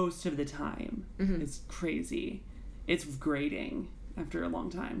 like, most of the time, is crazy. It's grating after a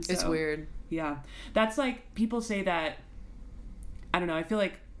long time. So, it's weird. Yeah. That's like, people say that, I don't know, I feel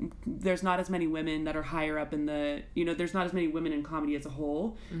like there's not as many women that are higher up in the, you know, there's not as many women in comedy as a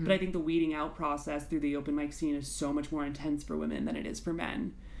whole, but I think the weeding out process through the open mic scene is so much more intense for women than it is for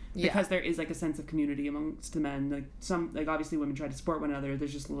men. Because there is like a sense of community amongst the men. Like obviously women try to support one another,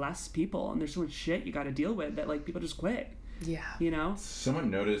 there's just less people and there's so much shit you got to deal with that like people just quit. Yeah. You know? Someone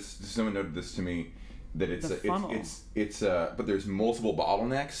noted this to me, that but there's multiple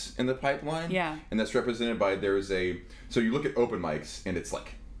bottlenecks in the pipeline. Yeah. And that's represented by so you look at open mics and it's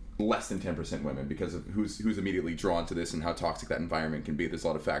like less than 10% women because of who's immediately drawn to this and how toxic that environment can be. There's a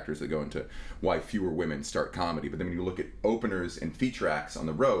lot of factors that go into why fewer women start comedy. But then when you look at openers and feature acts on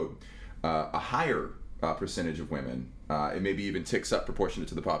the road, a higher percentage of women. It maybe even ticks up proportionate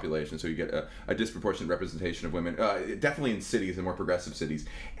to the population, so you get a disproportionate representation of women, definitely in cities and more progressive cities.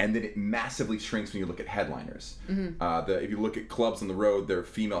 And then it massively shrinks when you look at headliners. If you look at clubs on the road, their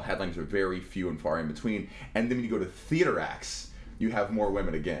female headliners are very few and far in between. And then when you go to theater acts, you have more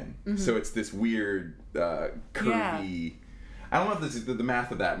women again. So it's this weird, curvy... I don't know if the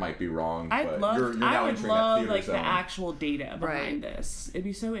math of that might be wrong, but you're now entering that theater like zone. The actual data behind this. It'd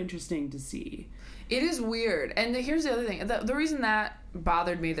be so interesting to see. It is weird. And here's the other thing. The reason that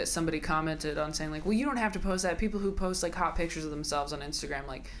bothered me that somebody commented on saying, like, well, you don't have to post that. People who post, like, hot pictures of themselves on Instagram,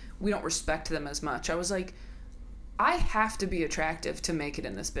 like, we don't respect them as much. I was like, I have to be attractive to make it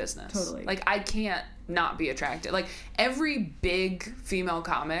in this business. Totally. Like, I can't not be attractive. Like, every big female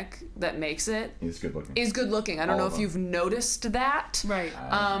comic that makes it is good looking. I don't know if you've noticed that. Right.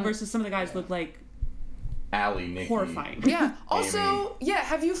 Versus some of the guys look like Allie, Nikki. Horrifying. Yeah. Also,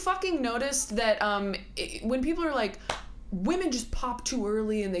 have you fucking noticed that when people are like, women just pop too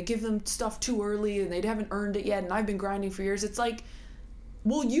early and they give them stuff too early and they haven't earned it yet and I've been grinding for years, it's like,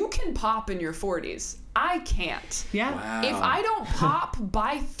 well, you can pop in your 40s. I can't. Yeah. Wow. If I don't pop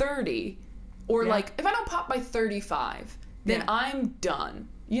by 30, or like, if I don't pop by 35, then I'm done.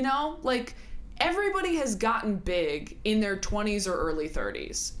 You know? Like, everybody has gotten big in their 20s or early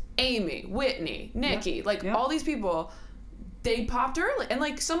 30s. Amy, Whitney, Nikki, all these people, they popped early. And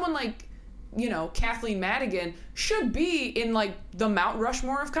like someone like, you know, Kathleen Madigan should be in like the Mount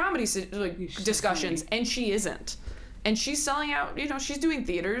Rushmore of comedy discussions, and she isn't. And she's selling out, you know, she's doing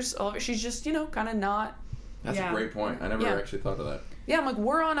theaters, all of it. She's just, you know, kind of not. That's a great point. I never actually thought of that. Yeah, I'm like,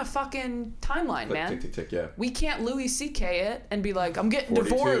 we're on a fucking timeline, man. Tick, tick, tick, yeah. We can't Louis C.K. it and be like, I'm getting 42,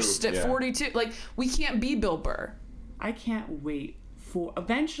 divorced at 42. Like, we can't be Bill Burr. I can't wait for...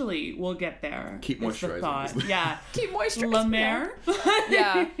 Eventually, we'll get there. Keep moisturizing. Yeah. Keep moisturizing. Lemaire.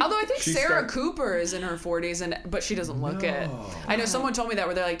 Yeah. Although I think Sarah Cooper is in her 40s, but she doesn't look it. I know someone told me that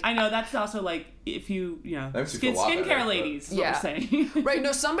where they're like... I know, that's also like, if you know, skincare ladies, what we're saying. Right,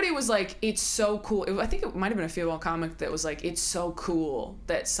 no, somebody was like, it's so cool. I think it might have been a female comic that was like, it's so cool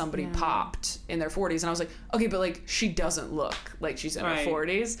that somebody popped in their 40s. And I was like, okay, but like, she doesn't look like she's in her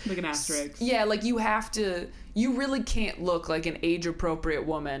 40s. Like an asterisk. Yeah, like you really can't look like an age-appropriate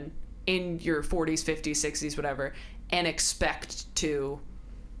woman in your 40s, 50s, 60s, whatever, and expect to,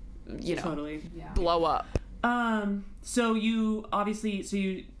 you know, blow up. So you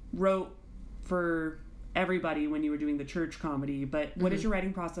wrote for everybody when you were doing the church comedy, but what is your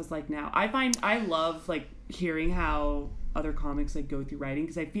writing process like now? I love like hearing how other comics like go through writing,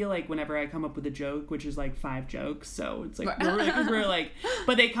 because I feel like whenever I come up with a joke, which is like 5 jokes, so it's like we're like,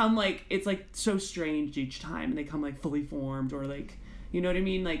 but they come like, it's like so strange each time, and they come like fully formed, or like, you know what I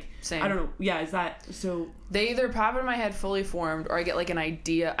mean? Like, same. I don't know. Yeah, is that so? They either pop into my head fully formed, or I get like an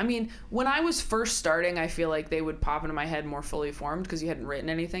idea. I mean, when I was first starting, I feel like they would pop into my head more fully formed because you hadn't written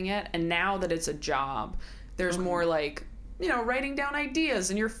anything yet. And now that it's a job, there's more like, you know, writing down ideas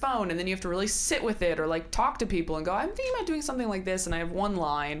in your phone, and then you have to really sit with it, or like talk to people and go, I'm thinking about doing something like this, and I have one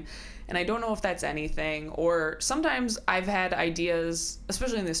line, and I don't know if that's anything. Or sometimes I've had ideas,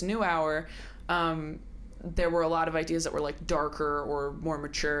 especially in this new hour, there were a lot of ideas that were like darker or more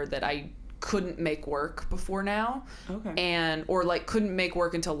mature that I couldn't make work before now. Okay. Or like couldn't make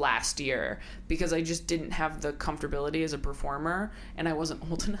work until last year because I just didn't have the comfortability as a performer, and I wasn't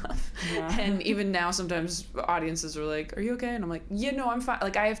old enough. Yeah. And even now sometimes audiences are like, are you okay? And I'm like, yeah, no, I'm fine.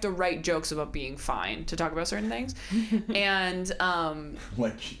 Like, I have to write jokes about being fine to talk about certain things. And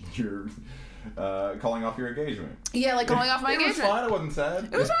like you're calling off your engagement. Yeah, like calling off my engagement. It was fine. I wasn't sad.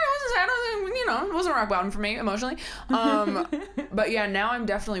 It was fine. I wasn't sad. You know, it wasn't rock bottom for me emotionally. But yeah, now I'm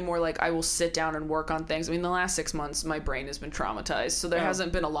definitely more like, I will sit down and work on things. I mean, the last 6 months, my brain has been traumatized, so there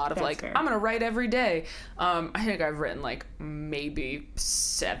hasn't been a lot of like, fair. I'm gonna write every day. I think I've written like maybe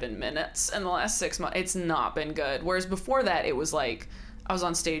 7 minutes in the last 6 months. It's not been good. Whereas before that, it was like, I was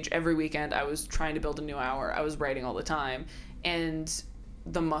on stage every weekend. I was trying to build a new hour. I was writing all the time, and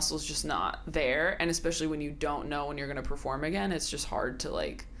the muscle's just not there. And especially when you don't know when you're going to perform again, it's just hard to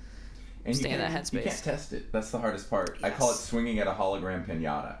like stay in that headspace. You can't test it. That's the hardest part. Yes. I call it swinging at a hologram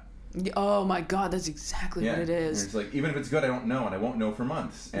pinata. Oh my God, that's exactly what it is. And it's like, even if it's good, I don't know, and I won't know for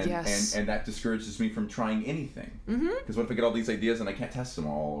months. And and that discourages me from trying anything. Because what if I get all these ideas and I can't test them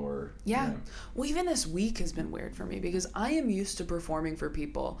all? Or yeah. You know. Well, even this week has been weird for me because I am used to performing for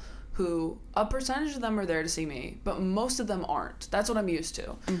people who a percentage of them are there to see me, but most of them aren't. That's what I'm used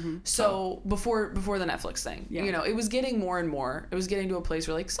to. So before the Netflix thing, you know, it was getting more and more. It was getting to a place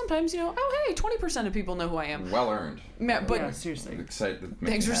where like sometimes, you know, oh hey, 20% of people know who I am. Well earned. But yeah, seriously.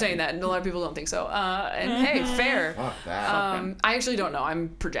 Thanks for saying that. And a lot of people don't think so. And hey, fair. Fuck that. I actually don't know. I'm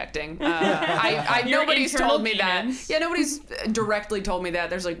projecting. Nobody's told me that. Yeah, nobody's directly told me that.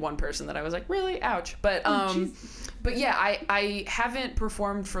 There's like one person that I was like, really? Ouch. But but yeah, I haven't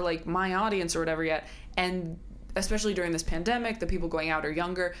performed for like my audience or whatever yet. And especially during this pandemic, the people going out are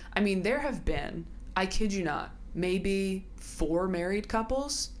younger. I mean, there have been, I kid you not, maybe 4 married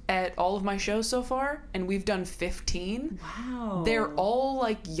couples at all of my shows so far, and we've done 15. Wow. They're all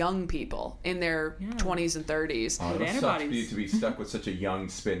like young people in their 20s and 30s. Oh, it sucks for you to be stuck with such a young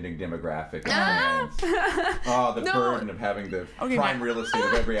spending demographic. The burden of having the prime real estate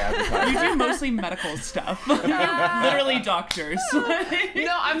of every advertiser. You do mostly medical stuff. Literally doctors.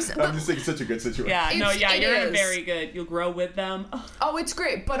 No, I'm just saying it's such a good situation. Yeah, you're very good. You'll grow with them. Oh, it's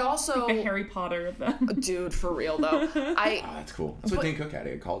great, but also like the Harry Potter of them. Dude, for real though. That's cool. That's what Dane Cook had.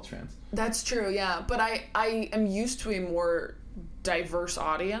 He had college fans. That's true, yeah. But I am used to a more diverse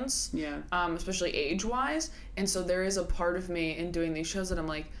audience. Yeah. Especially age-wise. And so there is a part of me in doing these shows that I'm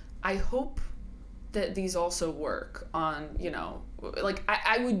like, I hope that these also work on, you know, like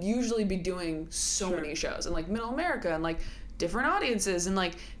I would usually be doing so many shows in like Middle America and like different audiences and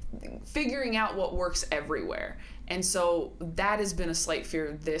like figuring out what works everywhere. And so that has been a slight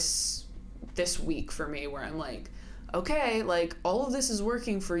fear this week for me, where I'm like, okay, like all of this is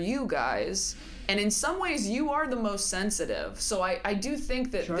working for you guys, and in some ways you are the most sensitive. So I do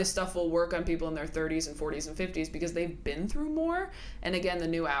think that this stuff will work on people in their 30s and 40s and 50s because they've been through more. And again, the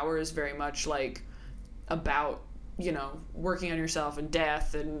new hour is very much like about, you know, working on yourself and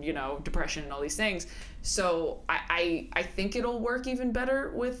death and, you know, depression and all these things. So I think it'll work even better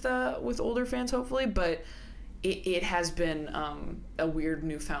with older fans, hopefully, but it has been a weird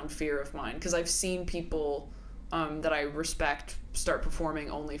newfound fear of mine because I've seen people that I respect start performing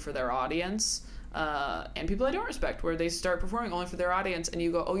only for their audience, and people I don't respect where they start performing only for their audience, and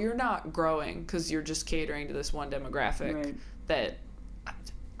you go, oh, you're not growing because you're just catering to this one demographic. Right. That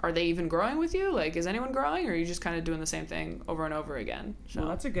are they even growing with you? Like, is anyone growing, or are you just kind of doing the same thing over and over again? So. Well,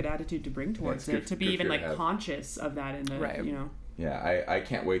 that's a good attitude to bring towards it, to be even like conscious of that in the, you know. Yeah, I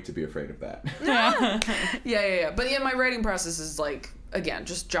can't wait to be afraid of that. Yeah. But yeah, my writing process is like, again,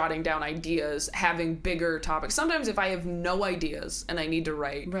 just jotting down ideas, having bigger topics. Sometimes if I have no ideas and I need to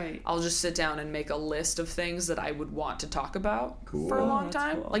write, I'll just sit down and make a list of things that I would want to talk about for a long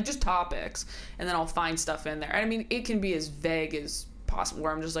time. Cool. Like just topics. And then I'll find stuff in there. I mean, it can be as vague as possible,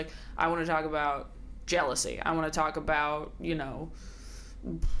 where I'm just like, I want to talk about jealousy. I want to talk about, you know,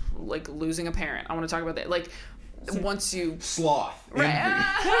 like losing a parent. I want to talk about that. Like, once you... Sloth. Right. Envy.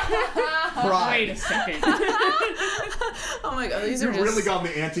 Pride. Wait a second. Oh my god, these are You've just... really gone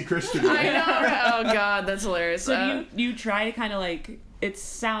the anti-Christian I way. know, right? Oh god, that's hilarious. So you try to kind of like, it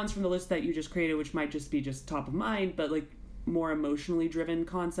sounds from the list that you just created, which might just be just top of mind, but like more emotionally driven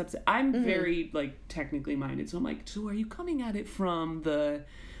concepts. I'm very like technically minded, so I'm like, so are you coming at it from the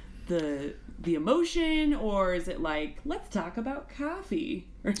emotion, or is it like, let's talk about coffee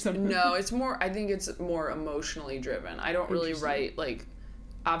or something? No, it's more, I think it's more emotionally driven. I don't really write like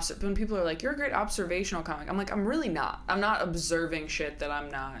when people are like, you're a great observational comic, I'm like, I'm really not. I'm not observing shit that I'm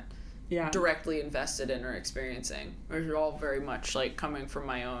not directly invested in or experiencing. They're all very much like coming from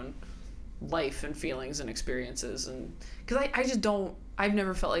my own life and feelings and experiences, and because I just don't, I've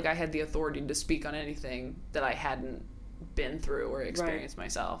never felt like I had the authority to speak on anything that I hadn't been through or experienced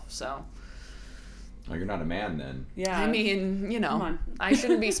myself. So Oh, you're not a man then. Yeah. I mean, you know, I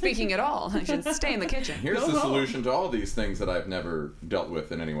shouldn't be speaking at all. I should stay in the kitchen. Here's the solution to all these things that I've never dealt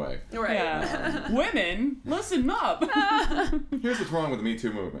with in any way. Right. Yeah. Women, listen up. Here's what's wrong with the Me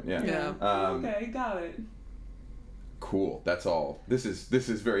Too movement. Yeah. Okay, got it. Cool. That's all. This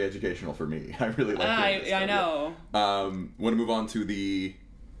is very educational for me. I really like this. I know. Want to move on to the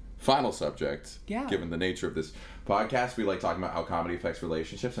final subject. Yeah. Given the nature of this podcast, we like talking about how comedy affects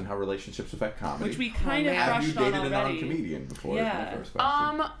relationships and how relationships affect comedy. Which we kind of Have you brushed on dated a already. non-comedian before? Yeah. Is my first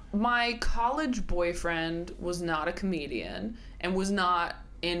question. My college boyfriend was not a comedian and was not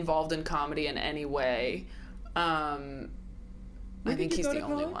involved in comedy in any way. I think he's the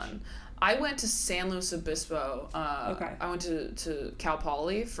only one. I went to San Luis Obispo. Okay. I went to Cal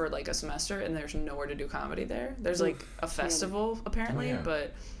Poly for like a semester, and there's nowhere to do comedy there. There's like a festival apparently,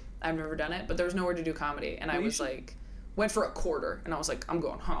 but I've never done it. But there was nowhere to do comedy, and I was like, went for a quarter, and I was like, I'm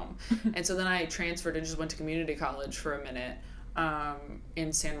going home. And so then I transferred and just went to community college for a minute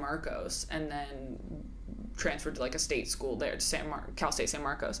in San Marcos, and then transferred to like a state school there to Cal State San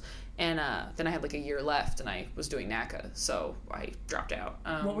Marcos, and then I had like a year left, and I was doing NACA, so I dropped out.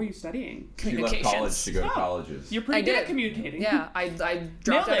 What were you studying? You left college to go to colleges. You're pretty good at communicating. Yeah, I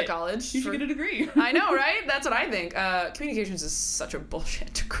dropped out of college. You should get a degree. I know, right? That's what I think. Communications is such a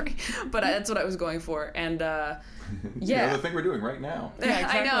bullshit degree, but that's what I was going for, and the thing we're doing right now. Yeah,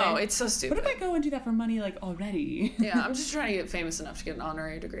 exactly. I know, it's so stupid. What if I go and do that for money, like, already? Yeah, I'm just trying to get famous enough to get an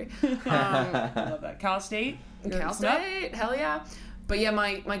honorary degree. I love that. Cal State? Cal State, hell yeah. But yeah,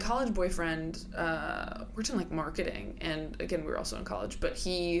 my college boyfriend worked in like marketing, and again, we were also in college, but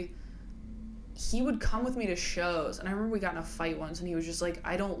he would come with me to shows, and I remember we got in a fight once, and he was just like,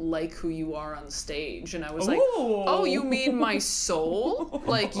 I don't like who you are on stage, and I was like, oh, you mean my soul?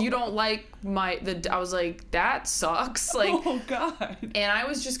 Like, you don't like I was like, that sucks. Like, oh god. And I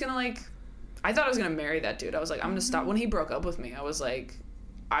was just gonna like, I thought I was gonna marry that dude. I was like, I'm gonna stop. When he broke up with me, I was like,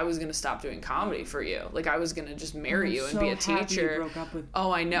 I was gonna stop doing comedy for you. Like, I was gonna just marry you and be a teacher. You broke up with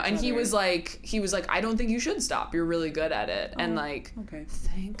I know. And he was like, I don't think you should stop. You're really good at it. And like, okay.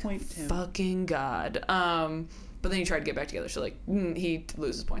 Thank fucking God. But then he tried to get back together, so like he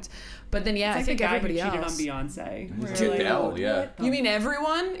loses points. But then I think everybody else cheated on Beyonce. Like, yeah. You mean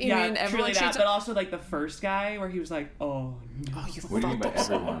everyone? You mean everyone cheats? But also like the first guy where he was like, oh, no. Oh, you What do you mean by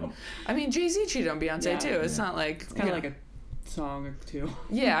everyone? I mean, Jay-Z cheated on Beyonce too. It's not like it's kind of like a song or two.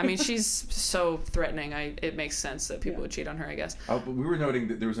 Yeah, I mean, she's so threatening. It makes sense that people would cheat on her, I guess. But we were noting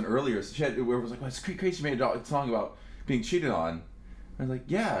that there was an earlier where it was like, well, it's crazy. She made a song about being cheated on. I was like,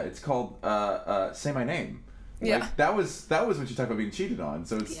 yeah, it's called "Say My Name." Yeah, like, that was when she talked about being cheated on.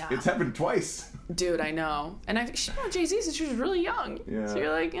 So it's happened twice. Dude, I know. And she known Jay-Z since she was really young. Yeah. So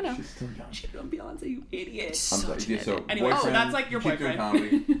you're like, you know, she's still young. Cheated on Beyonce, you idiot. So Anyway, boyfriend, that's like your keep doing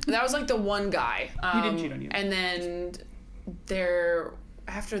boyfriend. comedy. That was like the one guy. He didn't cheat on you. And then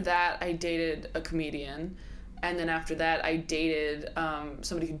after that, I dated a comedian. And then after that, I dated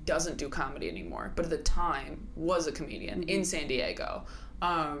somebody who doesn't do comedy anymore, but at the time was a comedian in San Diego.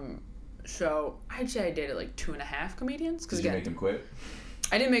 So I'd say I dated like 2.5 comedians. Did you make him quit?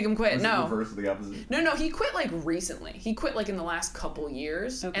 I didn't make him quit. Was no. it reverse of the opposite? No. He quit like recently. He quit like in the last couple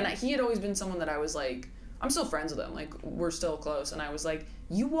years, and he had always been someone that I was like, I'm still friends with him. Like, we're still close, and I was like,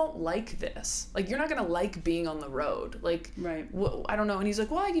 you won't like this. Like, you're not gonna like being on the road. Like, right. I don't know. And he's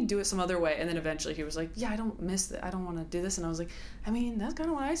like, well, I could do it some other way. And then eventually he was like, yeah, I don't miss it. I don't want to do this. And I was like, I mean, that's kind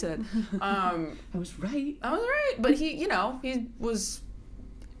of what I said. I was right. But he was,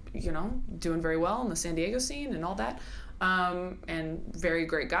 doing very well in the San Diego scene and all that. And very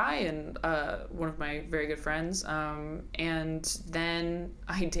great guy, and one of my very good friends. And then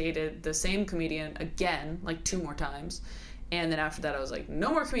I dated the same comedian again, like 2 more times. And then after that, I was like,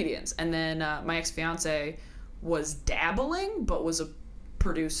 no more comedians. And then my ex-fiance was dabbling, but was a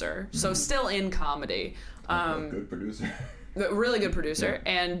producer. So still in comedy. Good producer. A really good producer.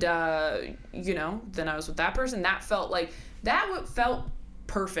 Yeah. And, you know, then I was with that person. That felt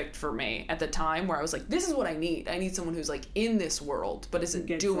perfect for me at the time, where I was like, this is what I need. I need someone who's like in this world, but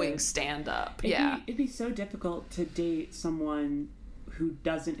isn't doing stand-up. It'd be so difficult to date someone who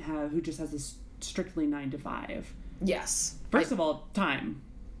just has this strictly 9 to 5. Yes. First of all, time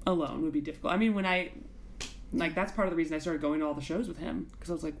alone would be difficult. I mean, that's part of the reason I started going to all the shows with him, because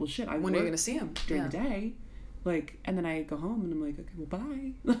I was like, well, shit, when are you gonna see him during the day? Like, and then I go home and I'm like, okay, well,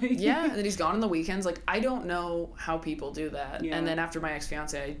 bye. Like, yeah, and then he's gone on the weekends. Like, I don't know how people do that. Yeah. And then after my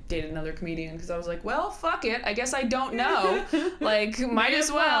ex-fiance, I dated another comedian because I was like, well, fuck it. I guess I don't know. Like, might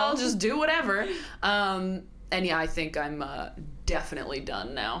as well just do whatever. And yeah, I think I'm definitely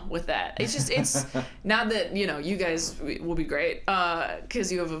done now with that. It's not that, you know, you guys will be great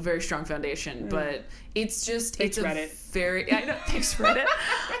because you have a very strong foundation, but it's Thanks, Reddit. I know, thanks Reddit.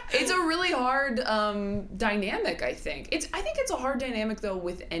 It's a really hard dynamic, I think. I think it's a hard dynamic though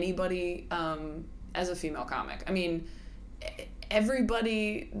with anybody as a female comic. I mean,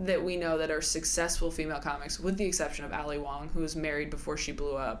 everybody that we know that are successful female comics, with the exception of Ali Wong, who was married before she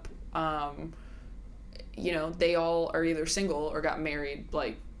blew up, you know, they all are either single or got married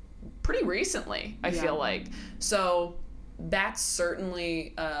like pretty recently, I feel like. So that's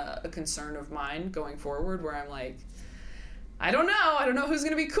certainly a concern of mine going forward, where I'm like, I don't know who's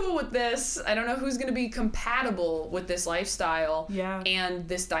going to be cool with this. I don't know who's going to be compatible with this lifestyle and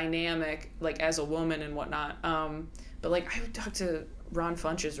this dynamic, like, as a woman and whatnot. But like, I talked to Ron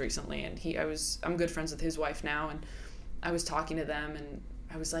Funches recently, and I'm good friends with his wife now, and I was talking to them, and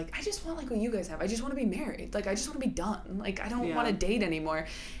I was like, I just want like what you guys have. I just want to be married. Like, I just want to be done. Like, I don't want to date anymore.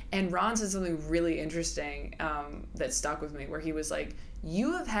 And Ron said something really interesting that stuck with me, where he was like,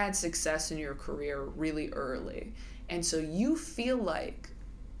 you have had success in your career really early. And so you feel like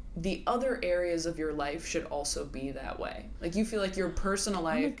the other areas of your life should also be that way. Like, you feel like your personal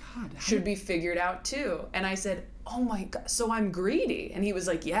life should be figured out too. And I said, oh my God, so I'm greedy. And he was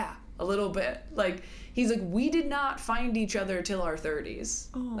like, yeah, a little bit. Like, he's like, we did not find each other till our 30s.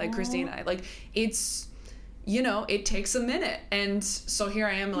 Aww. Like, Christine and I. Like, it's, you know, it takes a minute. And so here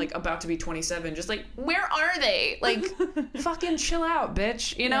I am, like, about to be 27, just like, where are they? Like, fucking chill out,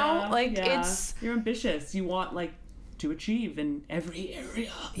 bitch. You know? You're ambitious. You want, like, to achieve in every area.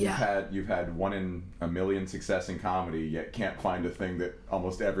 You've had 1 in a million success in comedy, yet can't find a thing that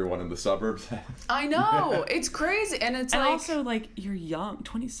almost everyone in the suburbs has. I know. It's crazy. And it's and like, also, like, you're young.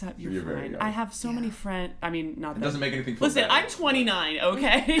 27, you're fine. very young. I have so many friends. I mean, not that. It doesn't make anything feel Listen, better. I'm 29,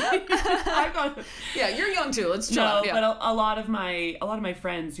 okay? yeah, you're young too. Let's chill No, out. Yeah. but a lot of my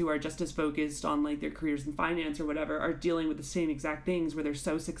friends who are just as focused on, like, their careers in finance or whatever are dealing with the same exact things, where they're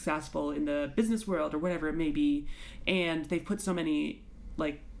so successful in the business world or whatever it may be, and they've put so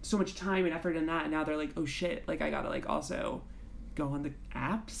much time and effort in that, and now they're like, oh shit, like, I gotta, like, also go on the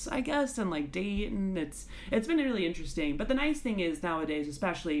apps, I guess, and, like, date, and it's been really interesting. But the nice thing is nowadays,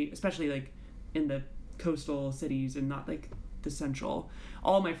 especially like in the coastal cities and not like the central,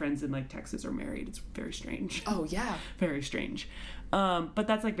 all my friends in, like, Texas are married. It's very strange. Oh yeah. Very strange. But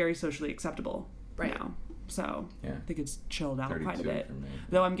that's, like, very socially acceptable now. So I think it's chilled out quite a bit.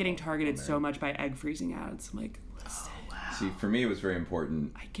 Though I'm getting targeted so much by egg freezing ads. I'm like, see, for me, it was very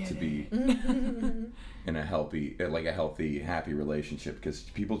important to be in a healthy, happy relationship, because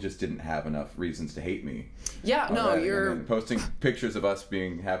people just didn't have enough reasons to hate me. Yeah, no, you're posting pictures of us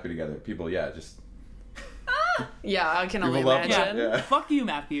being happy together. People, just. Yeah, I can only People love imagine. that. Yeah. fuck you,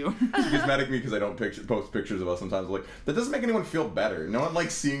 Matthew. She's mad at me because I don't post pictures of us sometimes. Like, that doesn't make anyone feel better. No one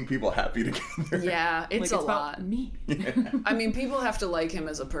likes seeing people happy together. Yeah, it's a about lot. Me. I mean, people have to like him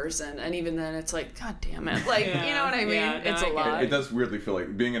as a person, and even then, it's like, God damn it! Like, you know what I mean? Yeah, no, it's a I get lot. It does weirdly feel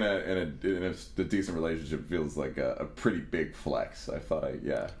like being in a decent relationship feels like a pretty big flex. I thought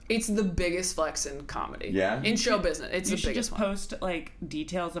It's the biggest flex in comedy. Yeah? In show business, it's You the should biggest just one. post, like,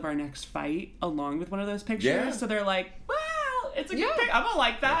 details of our next fight along with one of those pictures. Yeah. So they're like, wow, it's a good pic. I'm gonna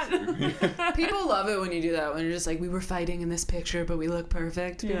like that. People love it when you do that. When you're just like, we were fighting in this picture, but we look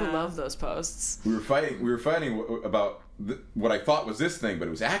perfect. People Yeah. love those posts. We were fighting about what I thought was this thing, but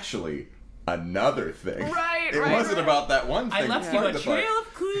it was actually another thing. Right, It right, wasn't right. about that one thing. I left that you a started the fight. trail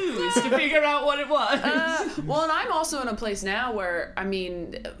of clues to figure out what it was. Well, and I'm also in a place now where, I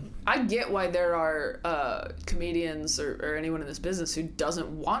mean, I get why there are comedians or anyone in this business who doesn't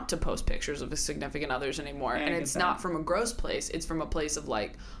want to post pictures of his significant others anymore. Yeah, I And get it's that. not from a gross place. It's from a place of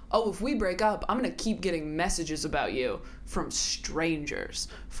like, oh, if we break up, I'm going to keep getting messages about you from strangers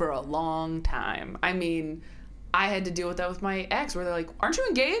for a long time. I mean, I had to deal with that with my ex, where they're like, aren't you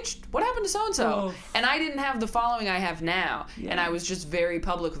engaged? What happened to so-and-so? Oh. And I didn't have the following I have now. Yeah. And I was just very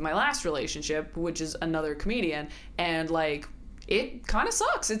public with my last relationship, which is another comedian. And, like, it kind of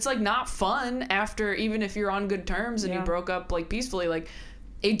sucks. It's, like, not fun after, even if you're on good terms and you broke up, like, peacefully. Like,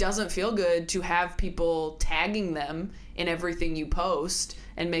 it doesn't feel good to have people tagging them in everything you post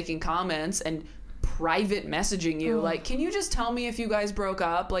and making comments and private messaging you. Like, can you just tell me if you guys broke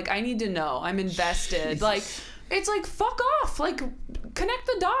up? Like, I need to know. I'm invested. Jesus. Like, it's like, fuck off. Like, connect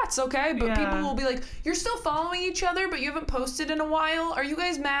the dots, okay? But people will be like, you're still following each other, but you haven't posted in a while. Are you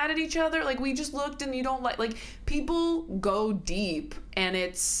guys mad at each other? Like, we just looked and you don't like people go deep, and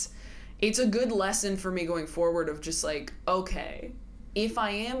it's a good lesson for me going forward of just like, okay, if I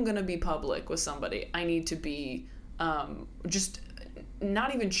am gonna be public with somebody, I need to be just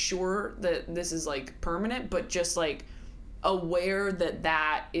not even sure that this is like permanent, but just like aware that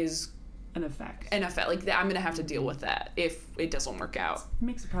that is An effect. like that I'm gonna have to deal with that if it doesn't work out. It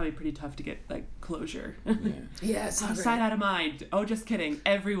makes it probably pretty tough to get like closure. Yeah, it's Out of sight, out of mind. Oh, just kidding.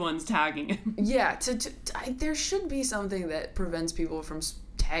 Everyone's tagging him. Yeah, there should be something that prevents people from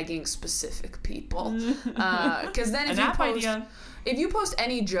tagging specific people, because then if you post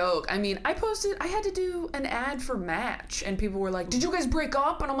any joke, I mean, I had to do an ad for Match, and people were like, did you guys break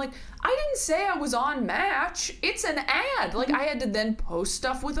up? And I'm like, I didn't say I was on Match. It's an ad. Like, I had to then post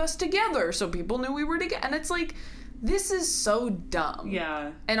stuff with us together so people knew we were together. And it's like, this is so dumb.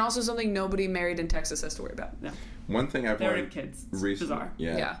 Yeah. And also something nobody married in Texas has to worry about. No. One thing I've They're learned kids. It's recently, bizarre.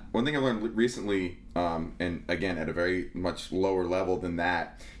 Yeah. One thing I learned recently, and again at a very much lower level than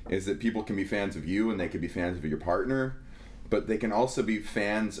that, is that people can be fans of you and they can be fans of your partner, but they can also be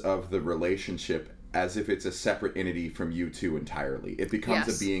fans of the relationship as if it's a separate entity from you two entirely. It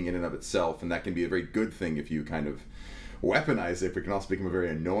becomes a being in and of itself, and that can be a very good thing if you kind of weaponize it, but it can also become a very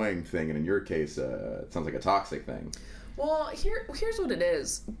annoying thing, and in your case, it sounds like a toxic thing. Well, here's what it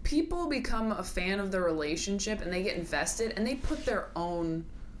is. People become a fan of the relationship and they get invested and they put their own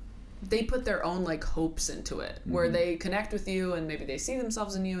like hopes into it, where they connect with you and maybe they see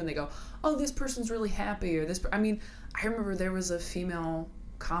themselves in you and they go, oh, this person's really happy, or I mean, I remember there was a female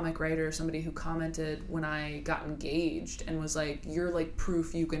comic writer, somebody who commented when I got engaged and was like, you're like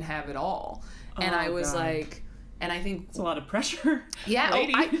proof you can have it all. And I was like, and I think it's a lot of pressure. Yeah,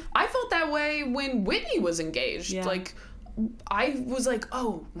 lady. I felt that way when Whitney was engaged. Yeah. Like, I was like,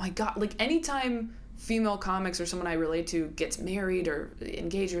 oh my God. Like, anytime female comics or someone I relate to gets married or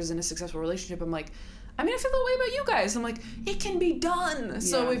engaged or is in a successful relationship, I'm like, I mean, I feel that way about you guys. I'm like, it can be done.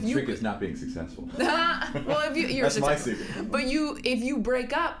 So if you trick is not being successful. well, if you're That's my successful. secret. But if you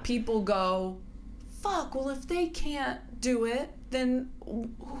break up, people go, fuck, well, if they can't do it, then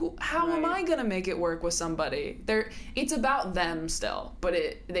how am I gonna make it work with somebody? It's about them still, but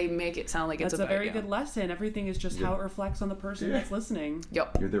they make it sound like it's That's about a very you. good lesson. Everything is just how it reflects on the person that's listening.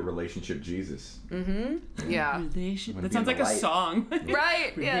 Yep. You're the relationship Jesus. Mm-hmm. Yeah. That sounds like a song.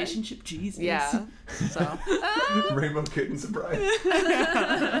 Right. Yeah. Relationship Jesus. Yeah. So. Rainbow Kitten surprise.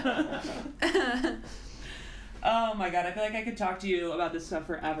 Oh my God, I feel like I could talk to you about this stuff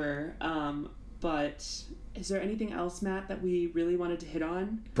forever. But is there anything else, Matt, that we really wanted to hit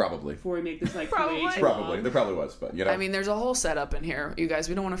on Probably. before we make this like Probably. way too Probably. long? There probably was, but you know. I mean, there's a whole setup in here, you guys.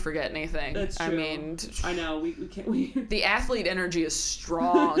 We don't want to forget anything. That's true. I mean, I know we can't. the athlete energy is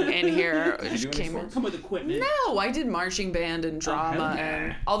strong in here. Did you do any sports? Come with equipment. No, I did marching band and drama, hell yeah.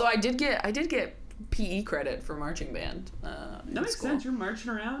 and although I did get PE credit for marching band. That makes sense. You're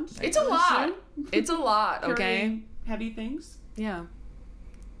marching around. It's a lot. It's a lot. Okay. Carrying heavy things. Yeah.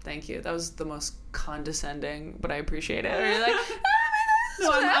 Thank you. That was the most condescending, but I appreciate it. You're like,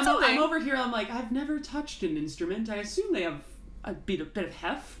 No, that's a thing. I'm over here. I'm like, I've never touched an instrument. I assume they have a bit of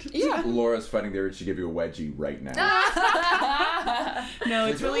heft. Yeah. Laura's fighting the urge to give you a wedgie right now. No,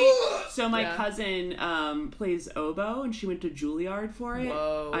 it's really. So my Yeah. cousin plays oboe, and she went to Juilliard for it.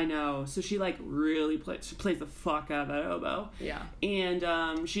 Whoa. I know. So she like really plays the fuck out of that oboe. Yeah.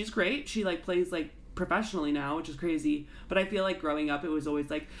 And she's great. She like plays like professionally now, which is crazy. But I feel like growing up, it was always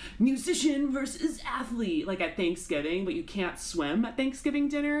like musician versus athlete, like at Thanksgiving. But you can't swim at Thanksgiving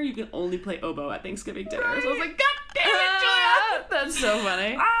dinner. You can only play oboe at Thanksgiving dinner. So I was like, God damn it, Julia! That's so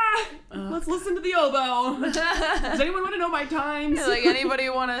funny. Let's listen to the oboe. Does anyone want to know my times? Like, anybody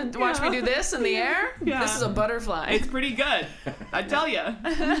want to watch me do this in the air? Yeah. This is a butterfly. It's pretty good. I tell you,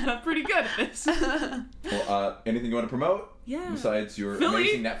 I'm pretty good at this. Well, anything you want to promote? Yeah. Besides your Philly.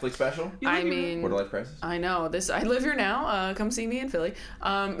 amazing Netflix special? I mean, Quarter Life Crisis? I know this. I live here now. Come see me in Philly.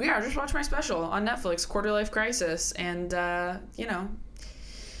 Yeah, just watch my special on Netflix, Quarter Life Crisis, and you know,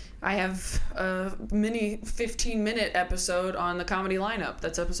 I have a mini 15-minute episode on the comedy lineup.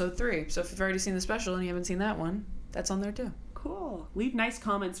 That's episode 3. So if you've already seen the special and you haven't seen that one, that's on there too. Cool. Leave nice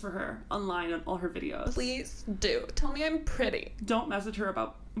comments for her online on all her videos. Please do. Tell me I'm pretty. Don't message her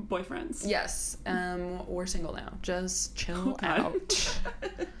about boyfriends. Yes. We're single now. Just chill out.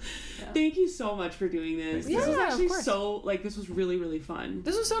 Thank you so much for doing this. Thank you. This was Yeah, actually of course. so, like, this was really, really fun.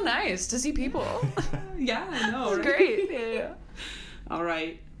 This was so nice to see people. Yeah, I know. It was right? great. Yeah. All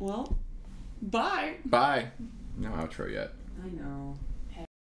right. Well, bye. Bye. No outro yet. I know.